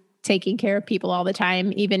tasked with taking care of people all the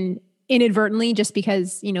time, even inadvertently, just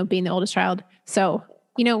because, being the oldest child. So,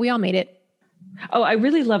 we all made it. Oh, I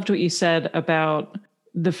really loved what you said about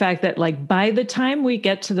the fact that like by the time we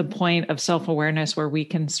get to the point of self-awareness where we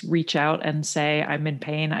can reach out and say, I'm in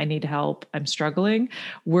pain, I need help, I'm struggling,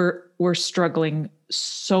 we're struggling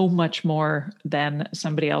so much more than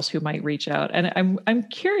somebody else who might reach out. And I'm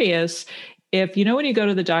curious if, when you go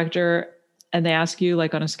to the doctor and they ask you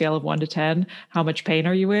like on a scale of 1 to 10, how much pain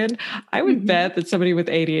are you in? I would bet that somebody with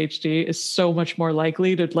ADHD is so much more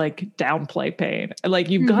likely to like downplay pain. Like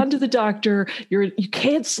you've gone to the doctor, you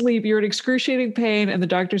can't sleep, you're in excruciating pain. And the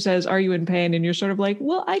doctor says, are you in pain? And you're sort of like,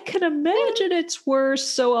 well, I can imagine it's worse.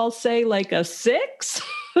 So I'll say like a 6.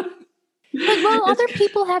 Like, well, other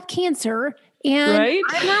people have cancer and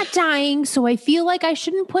I'm not dying. So I feel like I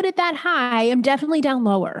shouldn't put it that high. I'm definitely down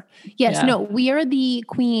lower. Yes. No, we are the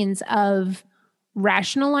queens of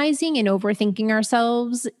rationalizing and overthinking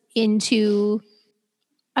ourselves into,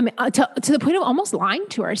 I mean, to the point of almost lying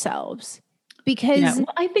to ourselves. Because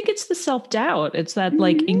well, I think it's the self-doubt. It's that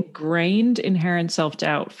like ingrained inherent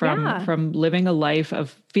self-doubt from living a life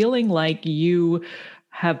of feeling like you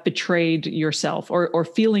have betrayed yourself or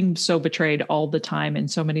feeling so betrayed all the time in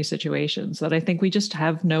so many situations that I think we just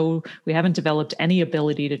we haven't developed any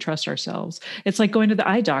ability to trust ourselves. It's like going to the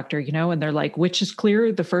eye doctor, and they're like, which is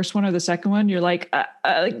clear, the first one or the second one? You're like,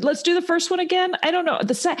 let's do the first one again. I don't know.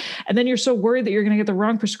 And then you're so worried that you're going to get the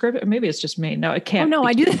wrong prescription. Maybe it's just me. No, it can't. Oh no,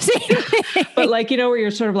 I do the same thing. But like, where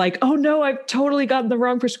you're sort of like, oh no, I've totally gotten the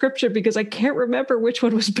wrong prescription because I can't remember which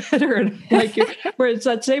one was better. And like, where it's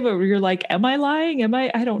that same, where you're like, am I lying?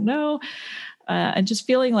 I don't know. And just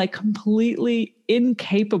feeling like completely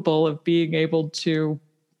incapable of being able to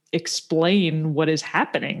explain what is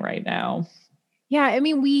happening right now. Yeah. I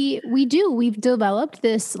mean, we've developed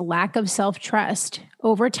this lack of self-trust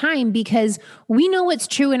over time because we know what's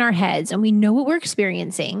true in our heads and we know what we're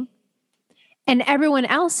experiencing. And everyone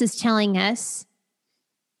else is telling us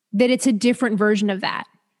that it's a different version of that.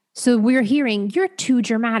 So we're hearing, you're too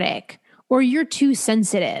dramatic, or you're too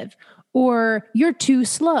sensitive, or you're too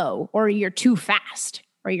slow, or you're too fast,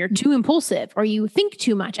 or you're too impulsive, or you think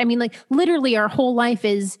too much. I mean, like literally our whole life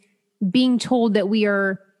is being told that we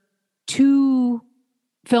are too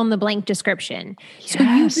fill in the blank description. Yes. So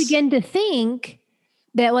you begin to think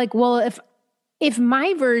that like, well, if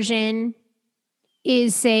my version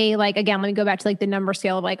is say like, again, let me go back to like the number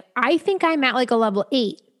scale of like, I think I'm at like a level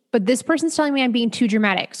 8, but this person's telling me I'm being too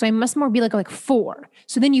dramatic. So I must more be like 4.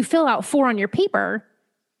 So then you fill out 4 on your paper.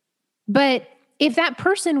 But if that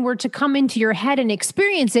person were to come into your head and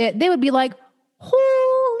experience it, they would be like,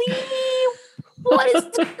 holy, what is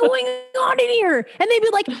going on in here? And they'd be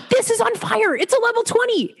like, this is on fire. It's a level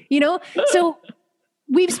 20, So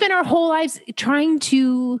we've spent our whole lives trying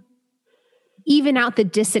to even out the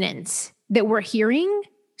dissonance that we're hearing.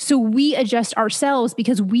 So we adjust ourselves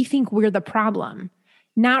because we think we're the problem,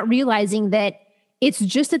 not realizing that it's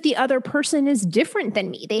just that the other person is different than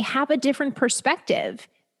me. They have a different perspective.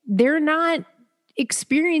 They're not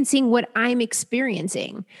experiencing what I'm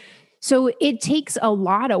experiencing. So it takes a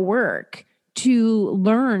lot of work to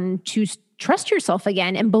learn to trust yourself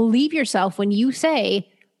again and believe yourself when you say,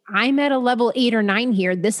 I'm at a level 8 or 9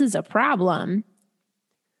 here. This is a problem.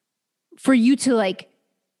 For you to like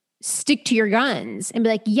stick to your guns and be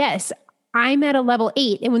like, yes, I'm at a level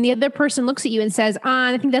 8. And when the other person looks at you and says,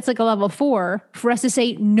 I think that's like a level 4, for us to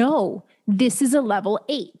say, no, this is a level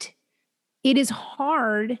 8. It is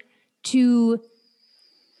hard to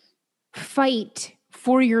fight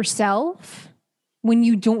for yourself when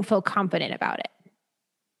you don't feel confident about it.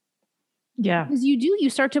 Yeah. Because you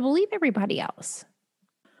start to believe everybody else.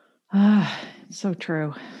 So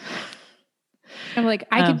true. I'm like,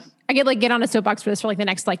 I could like get on a soapbox for this for like the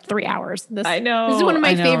next like 3 hours. I know. This is one of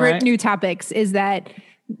my favorite new topics is that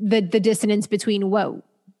the dissonance between what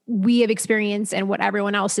we have experienced and what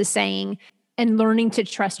everyone else is saying and learning to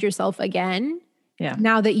trust yourself again. Yeah.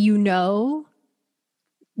 Now that you know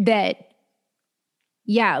that,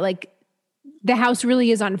 yeah, like the house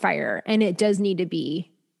really is on fire and it does need to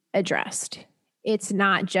be addressed. It's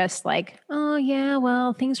not just like, oh yeah,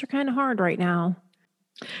 well, things are kind of hard right now.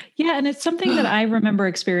 Yeah. And it's something that I remember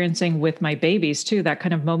experiencing with my babies too, that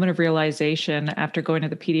kind of moment of realization after going to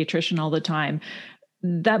the pediatrician all the time.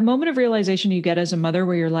 That moment of realization you get as a mother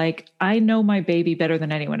where you're like, I know my baby better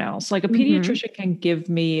than anyone else. Like a pediatrician can give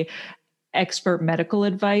me expert medical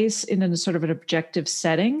advice in a sort of an objective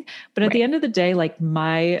setting. But at the end of the day, like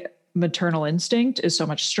my maternal instinct is so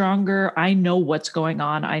much stronger. I know what's going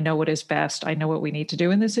on. I know what is best. I know what we need to do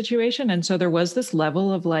in this situation. And so there was this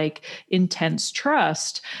level of like intense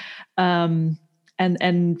trust. And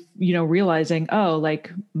realizing, oh,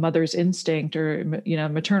 like mother's instinct or,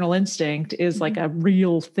 maternal instinct is like a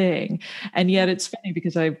real thing. And yet it's funny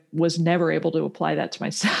because I was never able to apply that to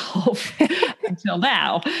myself until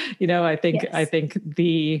now. I think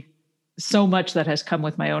the so much that has come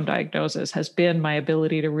with my own diagnosis has been my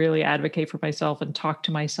ability to really advocate for myself and talk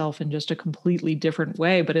to myself in just a completely different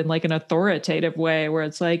way, but in like an authoritative way where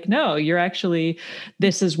it's like, no, you're actually,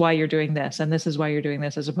 this is why you're doing this. And this is why you're doing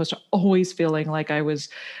this, as opposed to always feeling like I was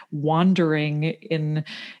wandering in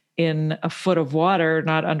a foot of water,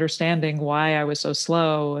 not understanding why I was so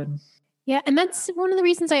slow. And yeah. And that's one of the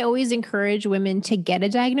reasons I always encourage women to get a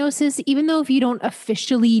diagnosis, even though if you don't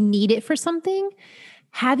officially need it for something,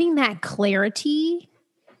 having that clarity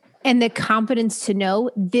and the confidence to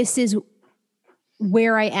know this is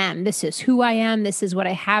where I am, this is who I am, this is what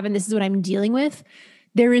I have, and this is what I'm dealing with.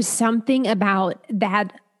 There is something about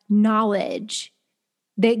that knowledge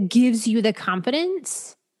that gives you the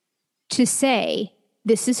confidence to say,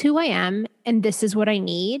 this is who I am, and this is what I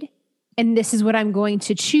need, and this is what I'm going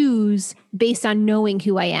to choose based on knowing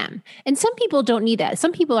who I am. And some people don't need that.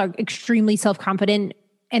 Some people are extremely self-confident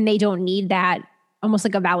and they don't need that, almost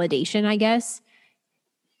like a validation, I guess.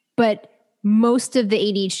 But most of the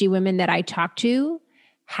ADHD women that I talk to,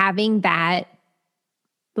 having that,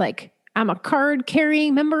 like, I'm a card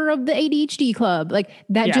carrying member of the ADHD club, like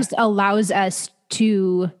that just allows us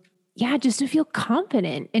to, just to feel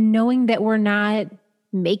confident in knowing that we're not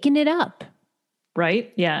making it up.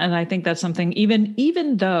 Right. Yeah. And I think that's something,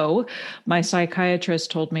 even though my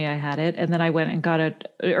psychiatrist told me I had it, and then I went and got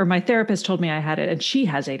it, or my therapist told me I had it and she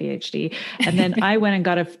has ADHD. And then I went and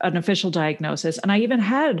got an official diagnosis. And I even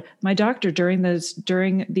had my doctor during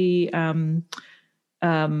the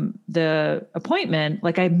appointment,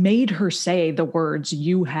 like I made her say the words,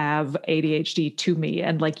 you have ADHD to me,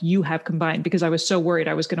 and like you have combined, because I was so worried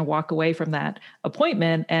I was going to walk away from that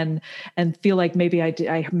appointment and feel like maybe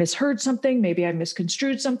I misheard something. Maybe I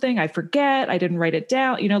misconstrued something. I forget. I didn't write it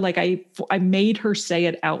down. Like I made her say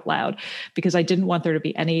it out loud because I didn't want there to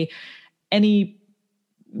be any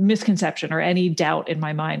misconception or any doubt in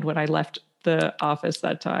my mind when I left the office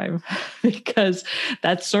that time, because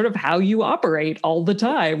that's sort of how you operate all the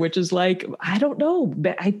time, which is like, I don't know.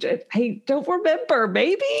 I don't remember,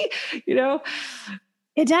 maybe,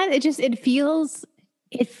 It does.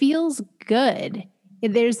 It feels good.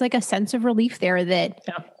 There's like a sense of relief there that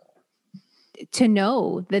to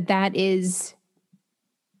know that is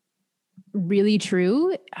really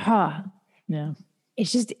true. Yeah.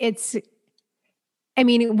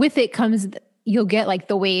 With it comes, you'll get like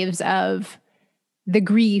the waves of the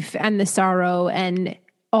grief and the sorrow and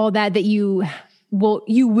all that you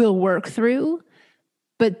will work through.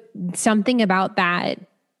 But something about that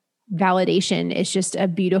validation is just a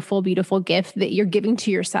beautiful, beautiful gift that you're giving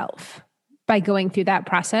to yourself by going through that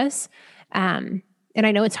process. And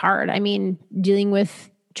I know it's hard. Dealing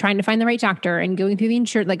with trying to find the right doctor and going through the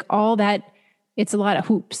insurance, like all that, it's a lot of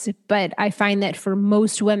hoops. But I find that for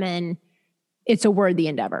most women, it's a worthy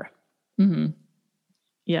endeavor. Mm-hmm.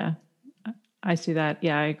 Yeah, I see that.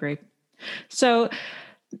 Yeah, I agree. So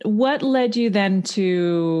what led you then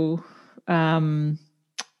to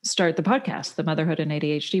start the podcast, the Motherhood and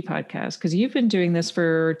ADHD podcast? Because you've been doing this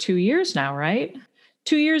for 2 years now, right?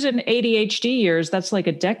 2 years in ADHD years, that's like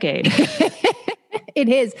a decade. It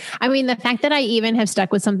is. The fact that I even have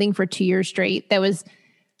stuck with something for 2 years straight, that was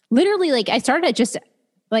literally like, I started it just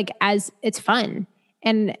like as it's fun.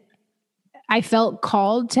 And I felt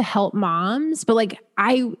called to help moms, but like,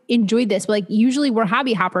 I enjoyed this, but like usually we're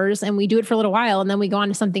hobby hoppers and we do it for a little while and then we go on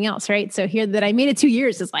to something else. Right. So here that I made it 2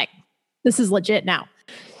 years is like, this is legit now.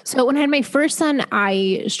 So when I had my first son,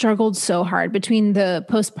 I struggled so hard between the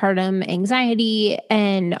postpartum anxiety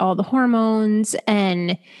and all the hormones.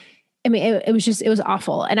 And it was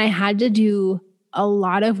awful. And I had to do a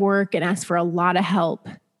lot of work and ask for a lot of help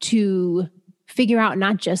to figure out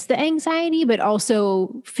not just the anxiety, but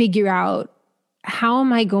also figure out, how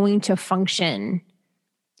am I going to function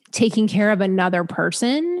taking care of another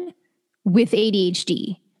person with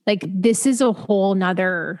ADHD? Like, this is a whole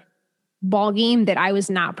nother ballgame that I was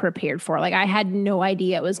not prepared for. Like, I had no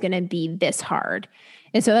idea it was going to be this hard.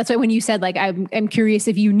 And so that's why when you said, like, I'm curious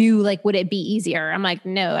if you knew, like, would it be easier? I'm like,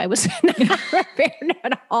 no, I was not prepared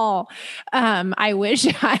at all. I wish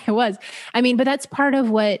I was. But that's part of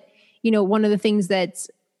what, one of the things that's,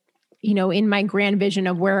 in my grand vision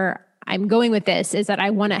of where I'm going with this is that I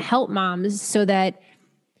want to help moms so that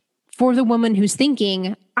for the woman who's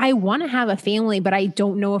thinking, I want to have a family, but I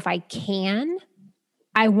don't know if I can,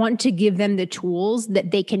 I want to give them the tools that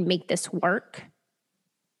they can make this work.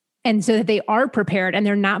 And so that they are prepared and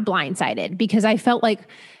they're not blindsided, because I felt like,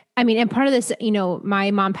 and part of this, my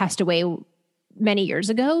mom passed away many years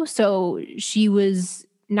ago. So she was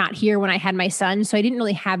not here when I had my son. So I didn't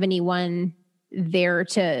really have anyone there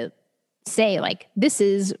to say, like, this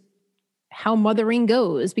is how mothering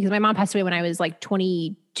goes, because my mom passed away when I was like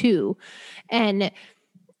 22 22. And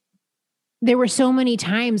there were so many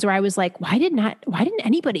times where I was like, why didn't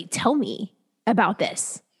anybody tell me about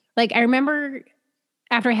this? Like, I remember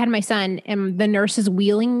after I had my son and the nurse is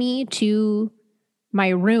wheeling me to my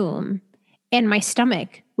room and my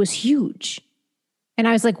stomach was huge. And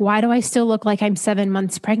I was like, why do I still look like I'm 7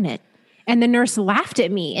 months pregnant? And the nurse laughed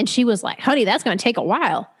at me and she was like, honey, that's going to take a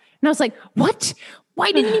while. And I was like, what?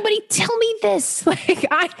 Why didn't anybody tell me this? Like,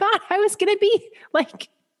 I thought I was going to be like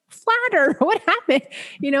flatter. What happened?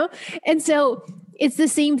 And so it's the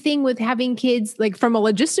same thing with having kids, like from a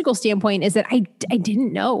logistical standpoint, is that I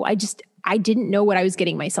didn't know. I didn't know what I was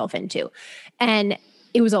getting myself into. And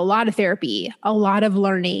it was a lot of therapy, a lot of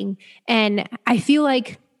learning. And I feel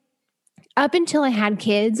like up until I had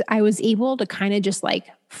kids, I was able to kind of just like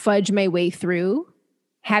fudge my way through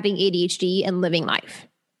having ADHD and living life.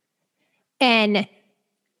 And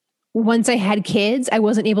once I had kids, I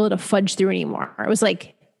wasn't able to fudge through anymore. I was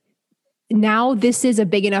like, now this is a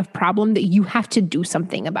big enough problem that you have to do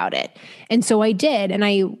something about it. And so I did, and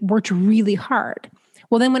I worked really hard.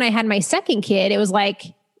 Well, then when I had my second kid, it was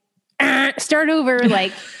like, start over,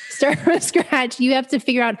 like start from scratch. You have to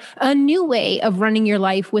figure out a new way of running your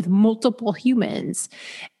life with multiple humans.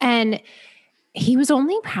 And he was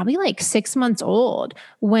only probably like 6 months old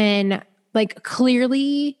when, like,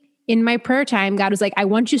 clearly in my prayer time, God was like, I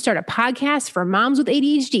want you to start a podcast for moms with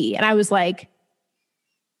ADHD. And I was like,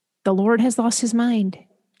 the Lord has lost his mind.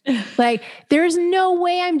 Like, there's no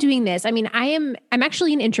way I'm doing this. I mean, I'm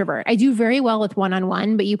actually an introvert. I do very well with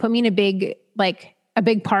one-on-one, but you put me in a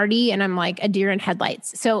big party and I'm like a deer in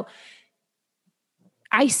headlights. So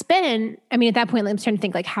at that point, I'm trying to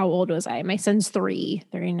think, like, how old was I? My son's 3,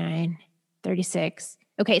 39, 36.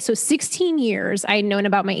 Okay. So 16 years I had known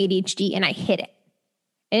about my ADHD and I hid it.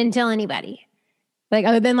 I didn't tell anybody, like,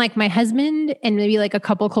 other than like my husband and maybe like a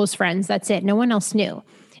couple close friends. That's it. No one else knew.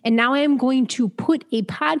 And now I am going to put a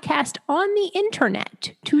podcast on the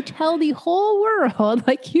internet to tell the whole world,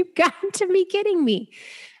 like, you've got to be kidding me.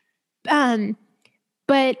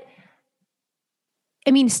 But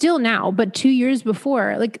I mean, still now, but 2 years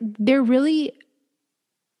before, like, there really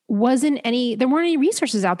weren't any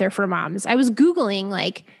resources out there for moms. I was Googling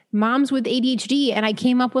like moms with ADHD and I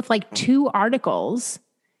came up with like 2 articles.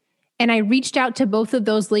 And I reached out to both of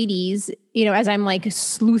those ladies, as I'm like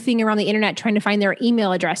sleuthing around the internet trying to find their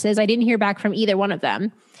email addresses. I didn't hear back from either one of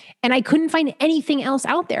them. And I couldn't find anything else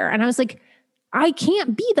out there. And I was like, I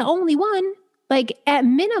can't be the only one. Like, at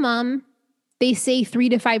minimum, they say 3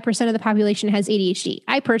 to 5% of the population has ADHD.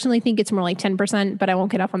 I personally think it's more like 10%, but I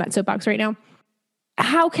won't get off on that soapbox right now.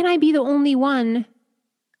 How can I be the only one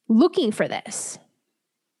looking for this?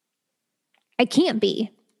 I can't be.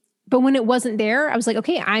 But when it wasn't there, I was like,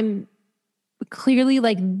 okay, I'm clearly,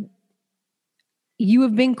 like, you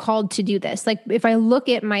have been called to do this. Like, if I look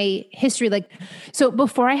at my history, like, so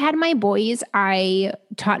before I had my boys, I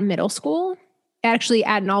taught middle school, actually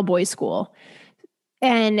at an all boys school.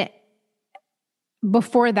 And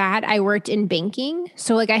before that, I worked in banking.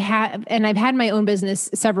 So like I've had my own business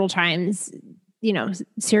several times,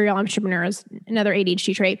 serial entrepreneur is another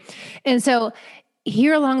ADHD trait. And so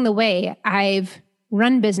here along the way, I've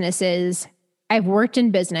run businesses. I've worked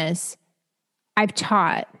in business. I've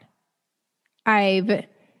taught. I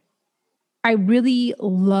really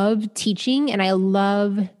love teaching, and I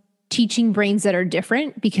love teaching brains that are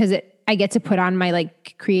different because I get to put on my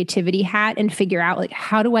like creativity hat and figure out, like,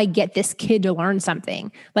 how do I get this kid to learn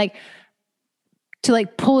something? Like, to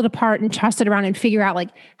like pull it apart and toss it around and figure out,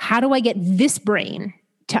 like, how do I get this brain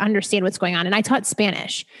to understand what's going on? And I taught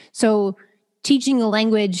Spanish. So teaching a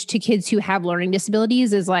language to kids who have learning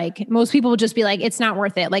disabilities is like, most people will just be like, it's not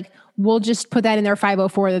worth it. Like, we'll just put that in their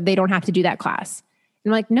 504 that they don't have to do that class.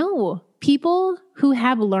 And I'm like, no, people who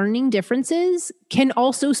have learning differences can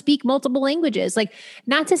also speak multiple languages. Like,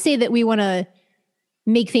 not to say that we want to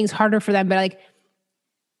make things harder for them, but like,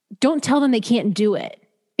 don't tell them they can't do it.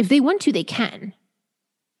 If they want to, they can.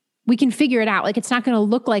 We can figure it out. Like, it's not going to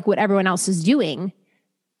look like what everyone else is doing,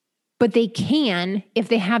 but they can if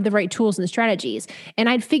they have the right tools and strategies. And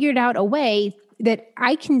I'd figured out a way that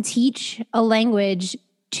I can teach a language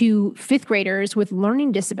to 5th graders with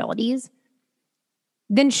learning disabilities.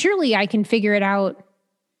 Then surely I can figure it out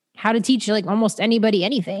how to teach like almost anybody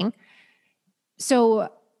anything. So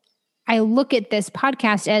I look at this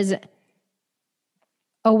podcast as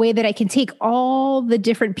a way that I can take all the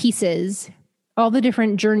different pieces, all the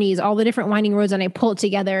different journeys, all the different winding roads, and I pull it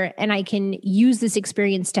together, and I can use this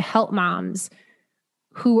experience to help moms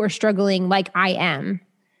who are struggling like I am,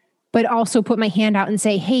 but also put my hand out and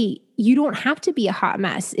say, hey, you don't have to be a hot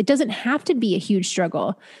mess. It doesn't have to be a huge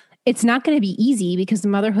struggle. it's not going to be easy because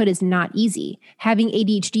motherhood is not easy. Having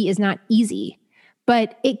ADHD is not easy,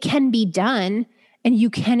 but it can be done and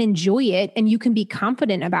you can enjoy it and you can be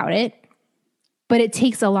confident about it. But it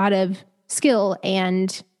takes a lot of skill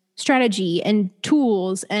and strategy and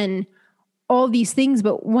tools and all these things.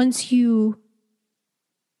 But once you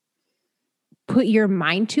put your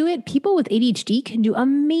mind to it, people with ADHD can do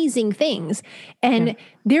amazing things. And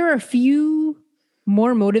there are few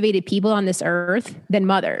more motivated people on this earth than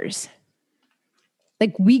mothers.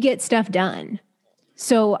 Like, we get stuff done.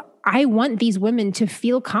 So I want these women to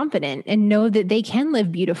feel confident and know that they can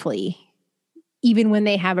live beautifully, even when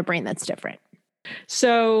they have a brain that's different.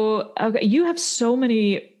 So you have so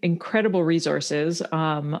many incredible resources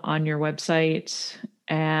on your website.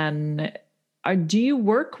 And do you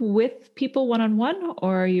work with people one-on-one,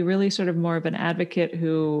 or are you really sort of more of an advocate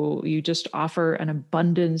who you just offer an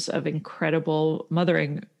abundance of incredible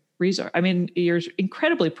mothering resource? I mean, you're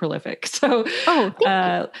incredibly prolific. So,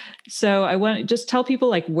 so I want to just tell people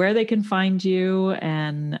like where they can find you.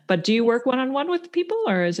 But do you work one-on-one with people,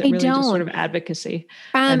 or is it really just sort of advocacy?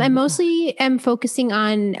 I mostly am focusing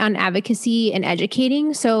on advocacy and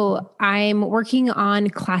educating. So I'm working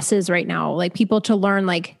on classes right now, like people to learn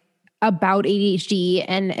like about ADHD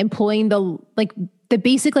and employing the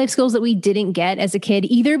basic life skills that we didn't get as a kid,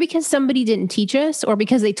 either because somebody didn't teach us or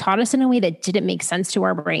because they taught us in a way that didn't make sense to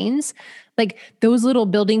our brains. Like those little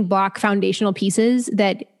building block foundational pieces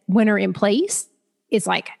that when are in place, it's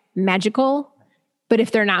like magical. But if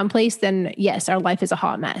they're not in place, then yes, our life is a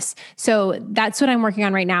hot mess. So that's what I'm working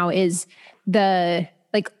on right now, is the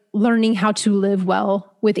like learning how to live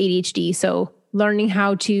well with ADHD. So learning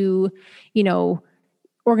how to,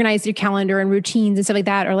 organize your calendar and routines and stuff like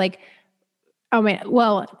that. Or like, I would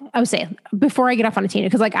say before I get off on a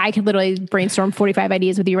tangent, because like I could literally brainstorm 45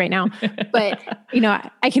 ideas with you right now, but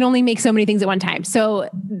I can only make so many things at one time. So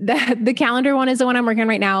the calendar one is the one I'm working on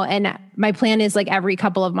right now. And my plan is like every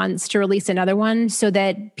couple of months to release another one so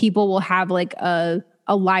that people will have like a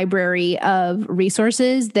library of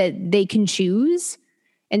resources that they can choose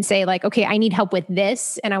and say like, okay, I need help with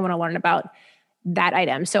this and I want to learn about that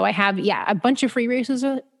item. So I have, a bunch of free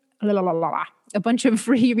resources, on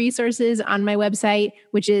my website,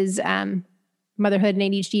 which is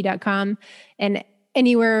motherhoodandadhd.com. And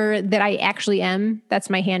anywhere that I actually am, that's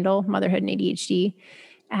my handle, Motherhood and ADHD.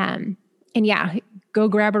 Go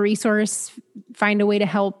grab a resource, find a way to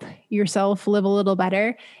help yourself live a little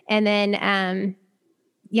better. And then,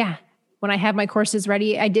 when I have my courses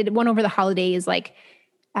ready, I did one over the holidays, like,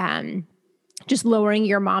 just lowering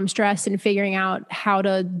your mom stress and figuring out how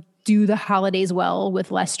to do the holidays well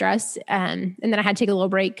with less stress. And then I had to take a little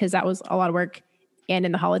break because that was a lot of work. And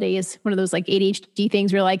in the holidays, one of those like ADHD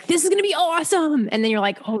things where you're like, this is going to be awesome. And then you're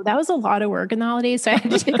like, oh, that was a lot of work in the holidays. So I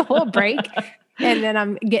had to take a whole break. And then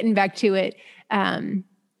I'm getting back to it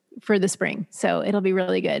for the spring. So it'll be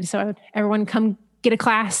really good. So everyone come get a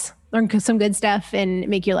class, learn some good stuff, and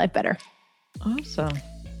make your life better. Awesome.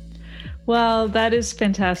 Well, that is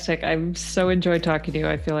fantastic. I've so enjoyed talking to you.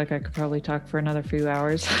 I feel like I could probably talk for another few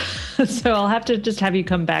hours. So I'll have to just have you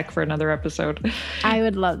come back for another episode. I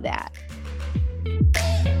would love that.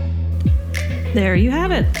 There you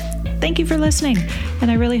have it. Thank you for listening.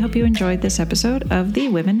 And I really hope you enjoyed this episode of the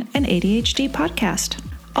Women and ADHD podcast.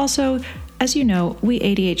 Also, as you know, we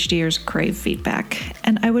ADHDers crave feedback,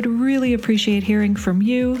 and I would really appreciate hearing from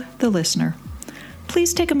you, the listener.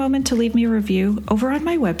 Please take a moment to leave me a review over on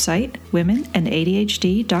my website,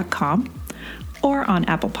 womenandadhd.com, or on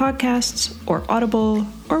Apple Podcasts or Audible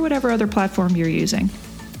or whatever other platform you're using.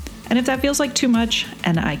 And if that feels like too much,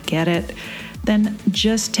 and I get it, then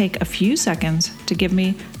just take a few seconds to give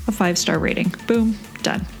me a 5-star rating. Boom,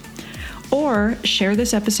 done. Or share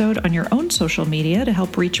this episode on your own social media to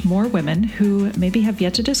help reach more women who maybe have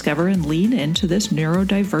yet to discover and lean into this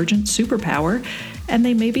neurodivergent superpower, and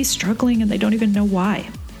they may be struggling and they don't even know why.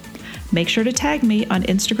 Make sure to tag me on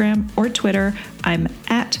Instagram or Twitter. I'm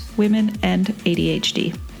at Women and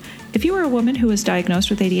ADHD. If you are a woman who was diagnosed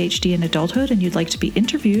with ADHD in adulthood and you'd like to be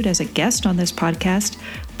interviewed as a guest on this podcast,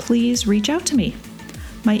 please reach out to me.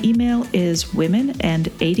 My email is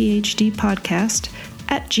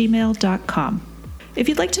womenandadhdpodcast@gmail.com. If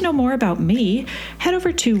you'd like to know more about me, head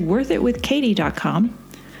over to worthitwithkatie.com.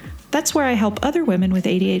 That's where I help other women with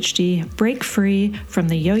ADHD break free from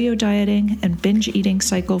the yo-yo dieting and binge eating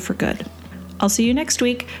cycle for good. I'll see you next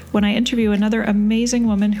week when I interview another amazing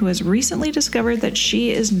woman who has recently discovered that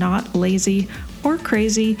she is not lazy or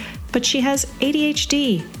crazy, but she has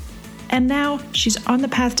ADHD. And now she's on the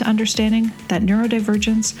path to understanding that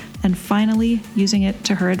neurodivergence and finally using it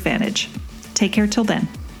to her advantage. Take care till then.